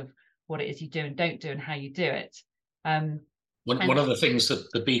terms of what it is you do and don't do and how you do it. One of the things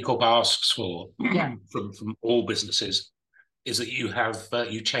that the B Corp asks for from all businesses is that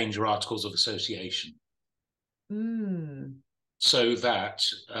you change your articles of association. So that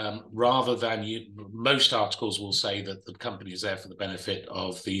rather than most articles will say that the company is there for the benefit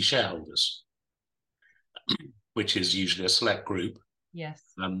of the shareholders, which is usually a select group. Yes.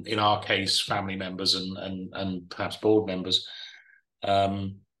 In our case, family members and perhaps board members.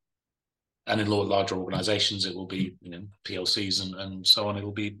 And in larger organizations, it will be, PLCs and so on. It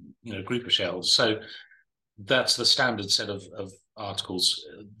will be, a group of shareholders. So that's the standard set of articles.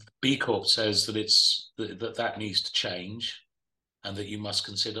 B Corp says that that needs to change, and that you must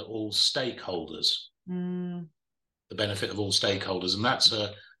consider all stakeholders, the benefit of all stakeholders. And that's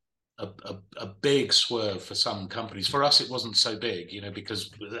a big swerve for some companies. For us, it wasn't so big,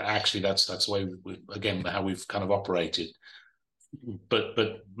 because actually that's the way, again, how we've kind of operated.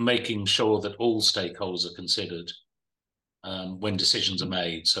 But making sure that all stakeholders are considered when decisions are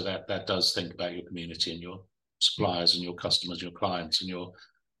made, so that does think about your community and your suppliers and your customers, your clients, and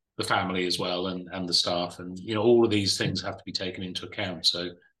the family as well, and the staff, and all of these things have to be taken into account. So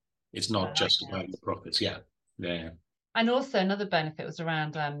it's not just about the profits. Yeah. And also another benefit was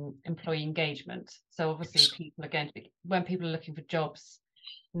around employee engagement. So obviously people are going to be, when people are looking for jobs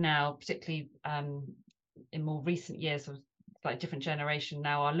now, particularly in more recent years, of like different generation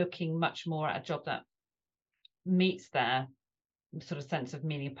now, are looking much more at a job that meets their sort of sense of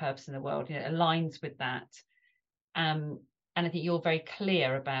meaning and purpose in the world, aligns with that. And I think you're very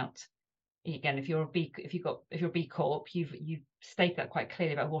clear about, again, if you're a B Corp, you've stated that quite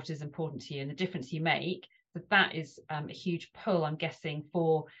clearly about what is important to you and the difference you make. That is a huge pull, I'm guessing,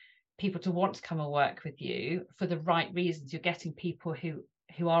 for people to want to come and work with you for the right reasons. You're getting people who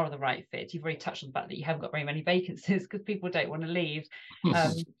are the right fit. You've already touched on the fact that you haven't got very many vacancies because people don't want to leave,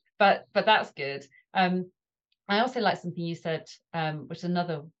 but that's good. I also like something you said, which is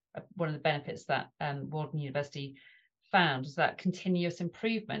another one of the benefits that Walden University found, is that continuous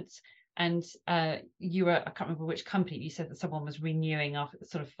improvement. And you were, I can't remember which company, you said that someone was renewing after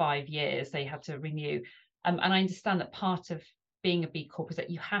sort of 5 years, they had to renew. And I understand that part of being a B Corp is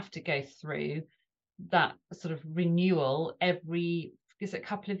that you have to go through that sort of renewal every, is it a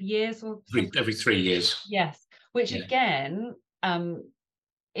couple of years or every 3 years? Yes, which again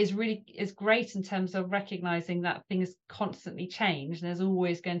is great in terms of recognizing that things constantly change and there's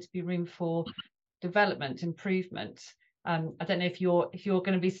always going to be room for development, improvement. I don't know if you're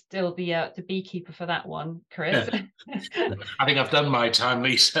going to be still the beekeeper for that one, Chris. I think I've done my time,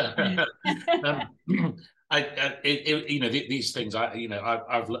 Lisa. These things,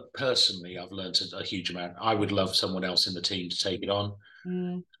 I've personally learned a huge amount. I would love someone else in the team to take it on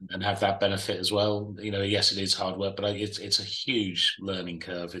and have that benefit as well. Yes, it is hard work, but it's a huge learning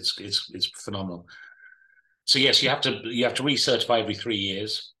curve. It's phenomenal. So yes, you have to recertify every 3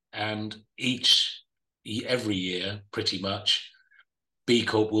 years, and every year, pretty much, B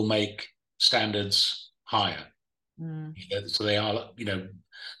Corp will make standards higher. So they are,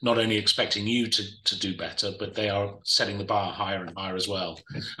 not only expecting you to do better, but they are setting the bar higher and higher as well.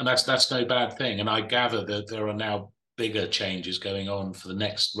 And that's no bad thing. And I gather that there are now bigger changes going on for the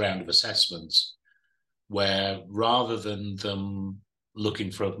next round of assessments, where rather than them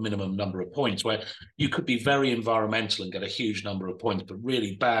looking for a minimum number of points, where you could be very environmental and get a huge number of points, but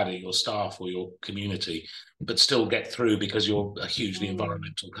really bad at your staff or your community, but still get through because you're a hugely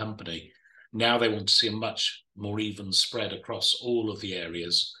environmental company. Now they want to see a much more even spread across all of the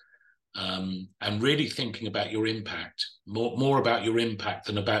areas, and really thinking about your impact, more about your impact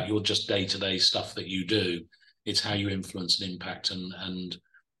than about your just day-to-day stuff that you do. It's how you influence and impact and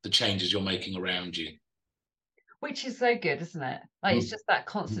the changes you're making around you. Which is so good, isn't it? Like, it's just that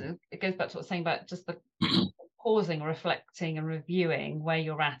constant, it goes back to what I was saying about just the pausing, reflecting and reviewing where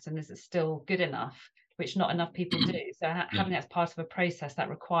you're at, and is it still good enough, which not enough people do. So having that as part of a process that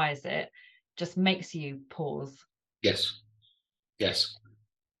requires it just makes you pause. Yes.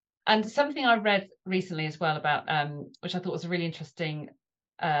 And something I read recently as well about, which I thought was a really interesting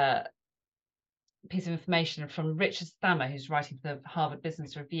piece of information from Richard Stammer, who's writing for the Harvard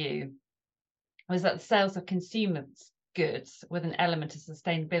Business Review, was that the sales of consumer goods with an element of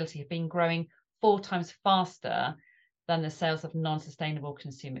sustainability have been growing 4 times faster than the sales of non-sustainable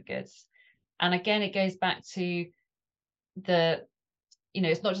consumer goods. And again, it goes back to the,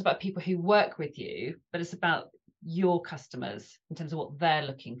 it's not just about people who work with you, but it's about your customers in terms of what they're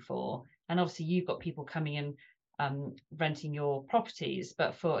looking for. And obviously you've got people coming in, renting your properties,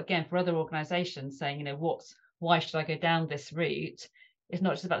 but for other organizations saying, why should I go down this route? It's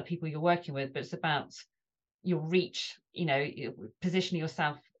not just about the people you're working with, but it's about your reach, positioning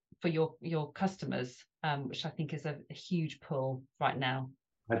yourself for your customers, which I think is a huge pull right now.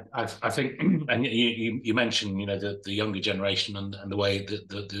 I think, and you mentioned, the younger generation and the way that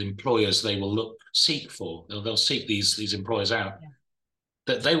the employers they will seek for, they'll seek these employers out,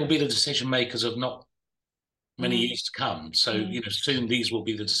 that they will be the decision makers of not many years to come. So, soon these will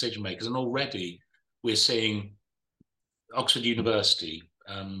be the decision makers. And already we're seeing Oxford University,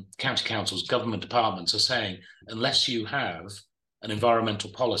 county councils, government departments are saying, unless you have an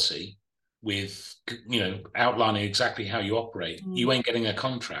environmental policy with, outlining exactly how you operate, you ain't getting a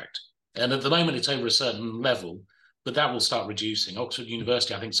contract. And at the moment, it's over a certain level, but that will start reducing. Oxford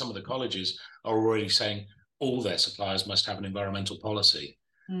University, I think some of the colleges are already saying all their suppliers must have an environmental policy.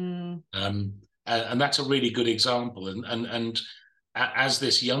 And that's a really good example. And as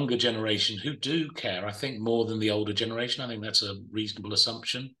this younger generation who do care, I think more than the older generation, I think that's a reasonable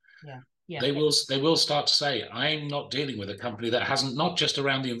assumption. They will start to say, I'm not dealing with a company that hasn't, not just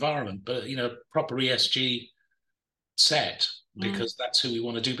around the environment, but proper ESG set, because that's who we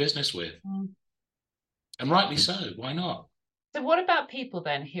want to do business with. And rightly so. Why not? So what about people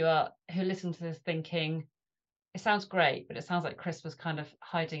then who listen to this thinking, it sounds great, but it sounds like Chris was kind of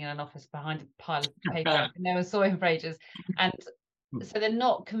hiding in an office behind a pile of paper and no one saw him for ages. And so they're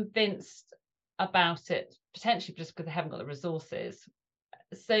not convinced about it, potentially just because they haven't got the resources.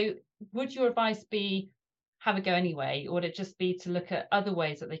 So would your advice be have a go anyway, or would it just be to look at other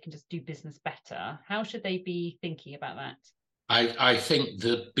ways that they can just do business better? How should they be thinking about that? I think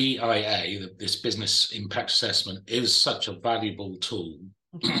the BIA, this business impact assessment, is such a valuable tool.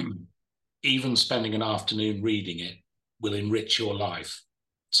 Okay. Even spending an afternoon reading it will enrich your life.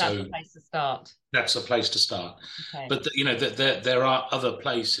 So that's a place to start. That's a place to start. Okay. But there are other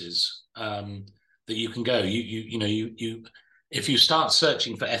places that you can go. You if you start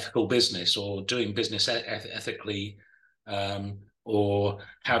searching for ethical business or doing business ethically, or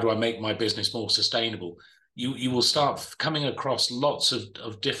how do I make my business more sustainable, you will start coming across lots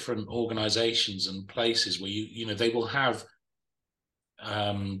of different organizations and places where they will have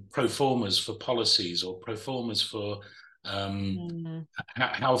pro formas for policies or pro formas for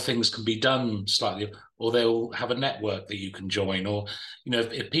how things can be done slightly, or they'll have a network that you can join, or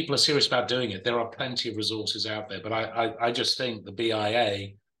if people are serious about doing it, there are plenty of resources out there. But I just think the BIA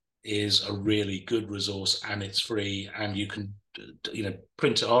is a really good resource, and it's free, and you can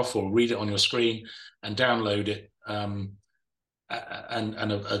print it off or read it on your screen and download it, and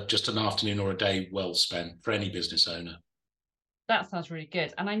just an afternoon or a day well spent for any business owner. That sounds really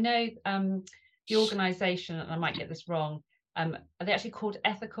good. And I know the organisation, and I might get this wrong, are they actually called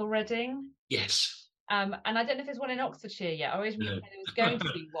Ethical Reading? Yes. And I don't know if there's one in Oxfordshire yet. I always remember there was going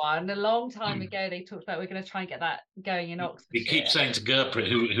to be one. A long time ago, they talked about we're going to try and get that going in Oxfordshire. We keep saying to Gurprit,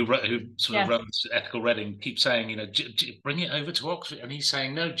 who sort of runs Ethical Reading, keep saying, bring it over to Oxford. And he's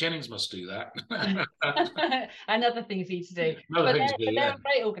saying, no, Jennings must do that. Another thing for you to do. But they're a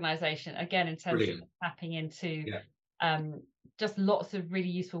great organisation, again, in terms of tapping into just lots of really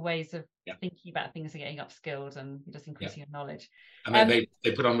useful ways of thinking about things and getting upskilled and just increasing your knowledge. And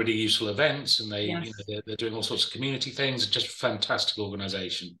they put on really useful events, and they're doing all sorts of community things. Just a fantastic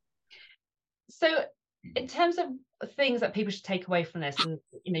organisation. So in terms of things that people should take away from this, and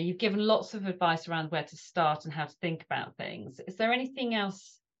you've given lots of advice around where to start and how to think about things. Is there anything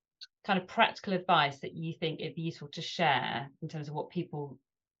else, kind of practical advice, that you think it'd be useful to share in terms of what people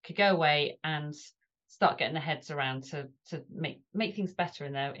could go away and start getting their heads around to make things better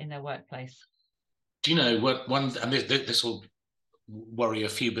in their workplace? Do you know what one? And this will worry a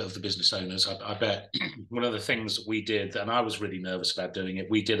few bit of the business owners, I bet. One of the things that we did, and I was really nervous about doing it,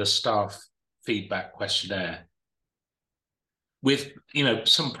 we did a staff feedback questionnaire with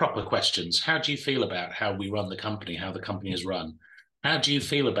some proper questions. How do you feel about how we run the company, how the company is run? How do you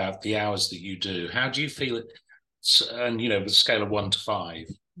feel about the hours that you do? How do you feel it? And with a scale of 1 to 5,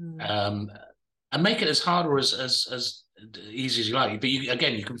 and make it as hard or as easy as you like. But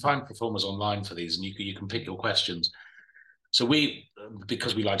you can find performers online for these, and you can pick your questions. So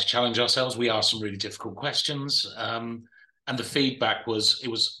because we like to challenge ourselves, we asked some really difficult questions, and the feedback it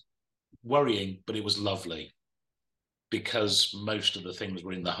was worrying, but it was lovely, because most of the things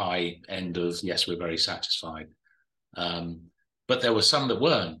were in the high end of, yes, we're very satisfied. But there were some that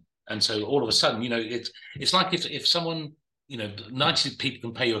weren't. And so all of a sudden, it's like if someone, 90 people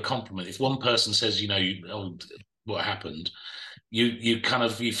can pay you a compliment. If one person says, oh, what happened, you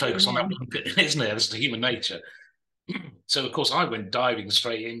focus on that one bit, isn't it? It's human nature. So of course I went diving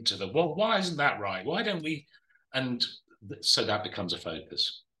straight into well, why isn't that right? Why don't we? And so that becomes a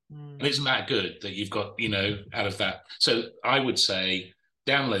focus. And isn't that good that you've got, out of that? So I would say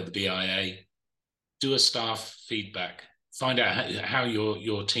download the BIA, do a staff feedback, find out how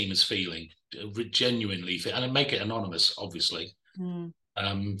your team is feeling, genuinely, and make it anonymous, obviously,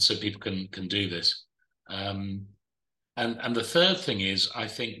 so people can do this. And the third thing is, I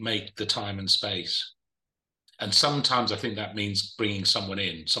think, make the time and space. And sometimes I think that means bringing someone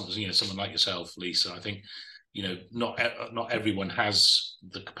in, someone like yourself, Lisa. I think, not everyone has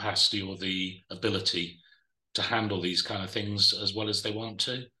the capacity or the ability to handle these kind of things as well as they want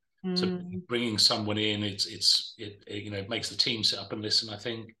to. So bringing someone in, it makes the team sit up and listen, I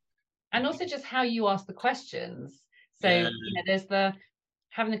think. And also just how you ask the questions. So there's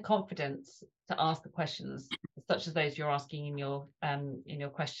having the confidence to ask the questions, such as those you're asking in your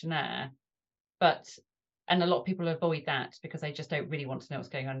questionnaire. And a lot of people avoid that because they just don't really want to know what's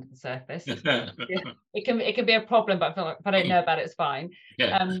going on under the surface. It can be a problem, but I feel like if I don't know about it, it's fine.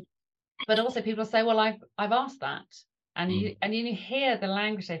 Yeah. But also people say, well, I've asked that. And you hear the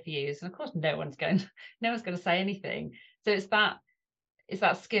language they've used, and of course no one's going to say anything. So it's that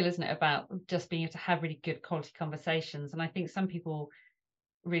skill, isn't it, about just being able to have really good quality conversations. And I think some people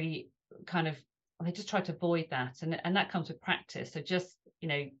really they just try to avoid that, and that comes with practice. So just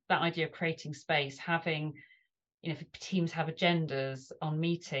that idea of creating space, having if teams have agendas on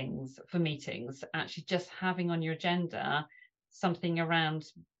meetings, actually just having on your agenda something around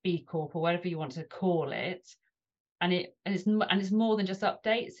B Corp or whatever you want to call it, and it's more than just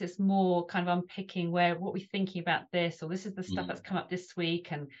updates. It's more kind of unpicking what we're thinking about this, or this is the stuff that's come up this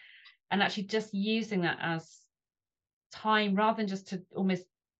week, and actually just using that as time rather than just to almost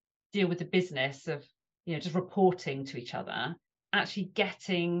deal with the business of just reporting to each other. Actually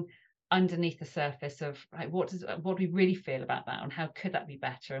getting underneath the surface of what do we really feel about that, and how could that be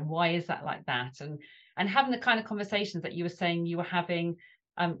better, and why is that like that, and having the kind of conversations that you were saying you were having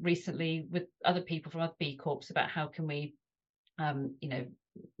recently with other people from other B Corps about how can we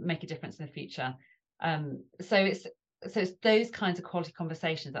make a difference in the future. So it's those kinds of quality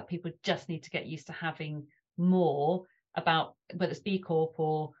conversations that people just need to get used to having more about, whether it's B Corp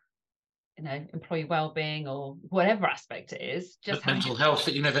or employee well-being or whatever aspect it is. Just mental health.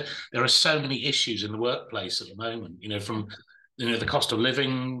 There are so many issues in the workplace at the moment. From the cost of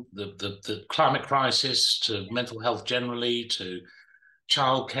living, the climate crisis, to mental health generally, to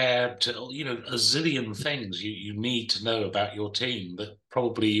childcare, to a zillion things you need to know about your team. That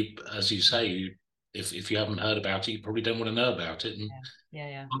probably, as you say, if you haven't heard about it, you probably don't want to know about it. And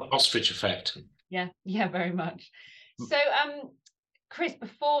ostrich effect. Yeah, very much. So Chris,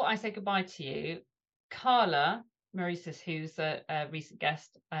 before I say goodbye to you, Carla Maurices, who's a recent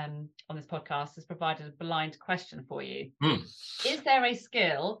guest on this podcast, has provided a blind question for you. Is there a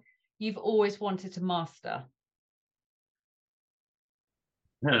skill you've always wanted to master?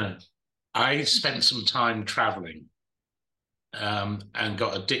 I spent some time traveling and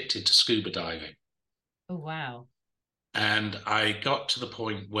got addicted to scuba diving. Oh, wow. And I got to the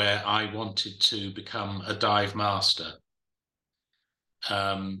point where I wanted to become a dive master.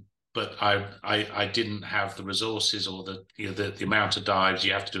 But I didn't have the resources or the amount of dives.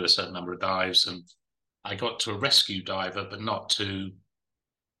 You have to do a certain number of dives, and I got to a rescue diver, but not to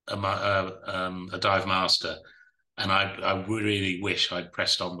a dive master. And I really wish I'd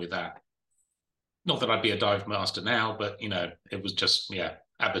pressed on with that. Not that I'd be a dive master now, but it was just,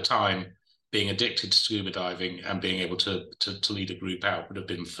 at the time, being addicted to scuba diving and being able to lead a group out would have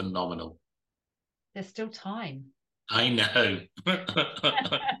been phenomenal. There's still time. I know. Now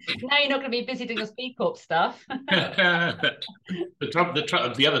you're not going to be busy doing your B Corp stuff. The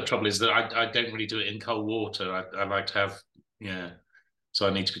other trouble is that I don't really do it in cold water. I like to have, so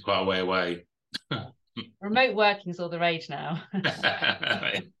I need to be quite a way away. Remote working is all the rage now.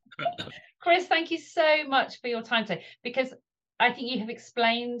 Chris, thank you so much for your time today, because I think you have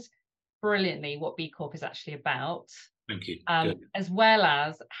explained brilliantly what B Corp is actually about. Thank you. As well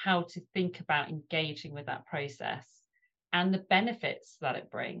as how to think about engaging with that process and the benefits that it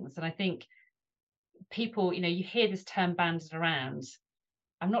brings. And I think people, you hear this term banded around.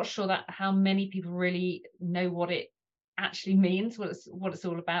 I'm not sure that how many people really know what it actually means, what it's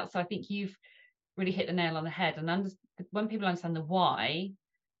all about. So I think you've really hit the nail on the head. And when people understand the why,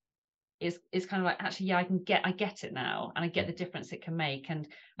 is kind of like, actually, I get it now, and I get the difference it can make, and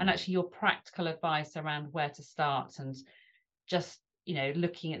actually your practical advice around where to start, and just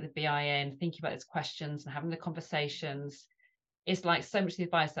looking at the BIA and thinking about its questions and having the conversations is like so much of the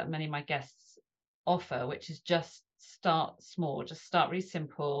advice that many of my guests offer, which is just start small, just start really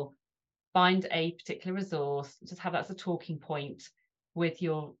simple, find a particular resource, just have that as a talking point with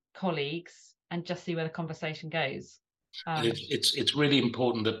your colleagues, and just see where the conversation goes. It's really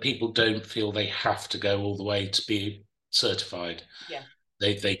important that people don't feel they have to go all the way to be certified. Yeah,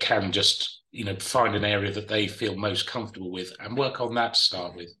 they can just find an area that they feel most comfortable with and work on that to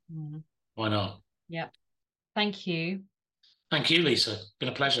start with. Why not? Yeah. Thank you. Thank you, Lisa. Been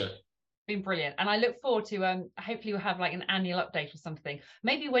a pleasure. Been brilliant, and I look forward to hopefully we'll have like an annual update or something.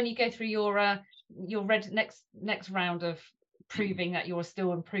 Maybe when you go through your next round of proving that you're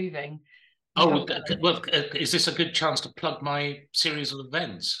still improving. Oh, well, is this a good chance to plug my series of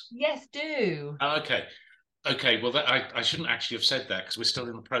events? Yes, do. Oh, okay. Well, I shouldn't actually have said that, because we're still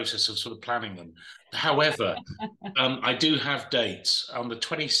in the process of sort of planning them. However, I do have dates on the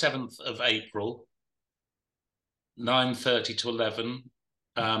 27th of April, 9:30 to 11,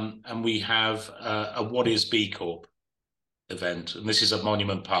 and we have a What is B Corp event, and this is at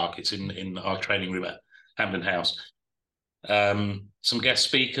Monument Park. It's in our training room at Hampden House. Some guest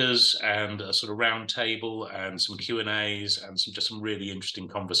speakers and a sort of round table and some Q&As and some really interesting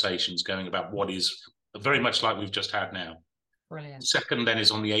conversations going about what is very much like we've just had now. Brilliant. Second then is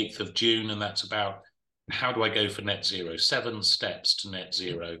on the 8th of June, and that's about how do I go for net zero, 7 steps to net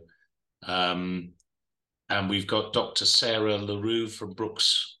zero. And we've got Dr. Sarah LaRue from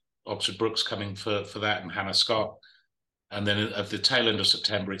Oxford Brookes coming for that, and Hannah Scott. And then at the tail end of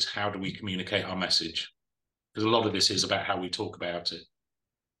September, it's how do we communicate our message? Because a lot of this is about how we talk about it.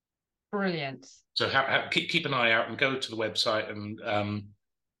 Brilliant. So keep an eye out and go to the website. And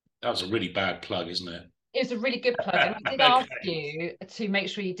that was a really bad plug, isn't it? It was a really good plug, and I did ask you to make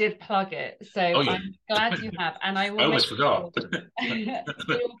sure you did plug it. So I'm glad you have, and I will. I almost forgot.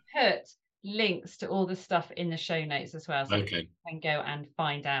 We'll put links to all the stuff in the show notes as well, so you can go and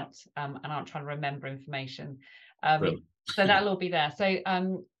find out. And I'm trying to remember information. So that'll all be there. So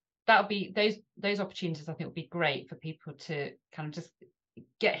that'll be those opportunities. I think will be great for people to kind of just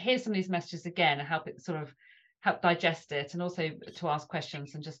hear some of these messages again and help digest it, and also to ask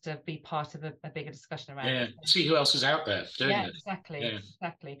questions and just to be part of a bigger discussion around it. See who else is out there doing it.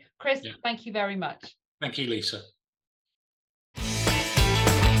 Exactly. Chris, thank you very much. Thank you, Lisa.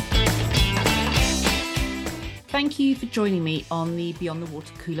 Thank you for joining me on the Beyond the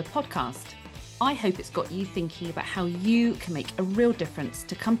Water Cooler podcast. I hope it's got you thinking about how you can make a real difference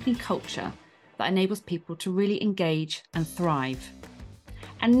to company culture that enables people to really engage and thrive.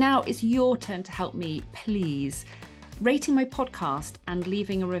 And now it's your turn to help me, please. Rating my podcast and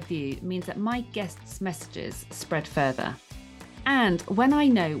leaving a review means that my guests' messages spread further. And when I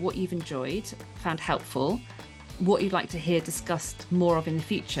know what you've enjoyed, found helpful, what you'd like to hear discussed more of in the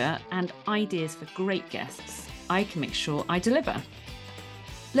future, and ideas for great guests, I can make sure I deliver.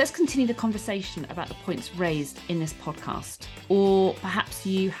 Let's continue the conversation about the points raised in this podcast, or perhaps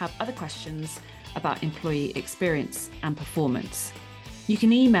you have other questions about employee experience and performance. You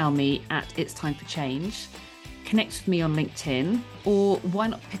can email me at itstimeforchange, connect with me on LinkedIn, or why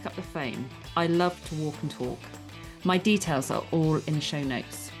not pick up the phone? I love to walk and talk. My details are all in the show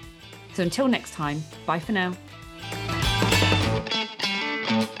notes. So until next time, bye for now.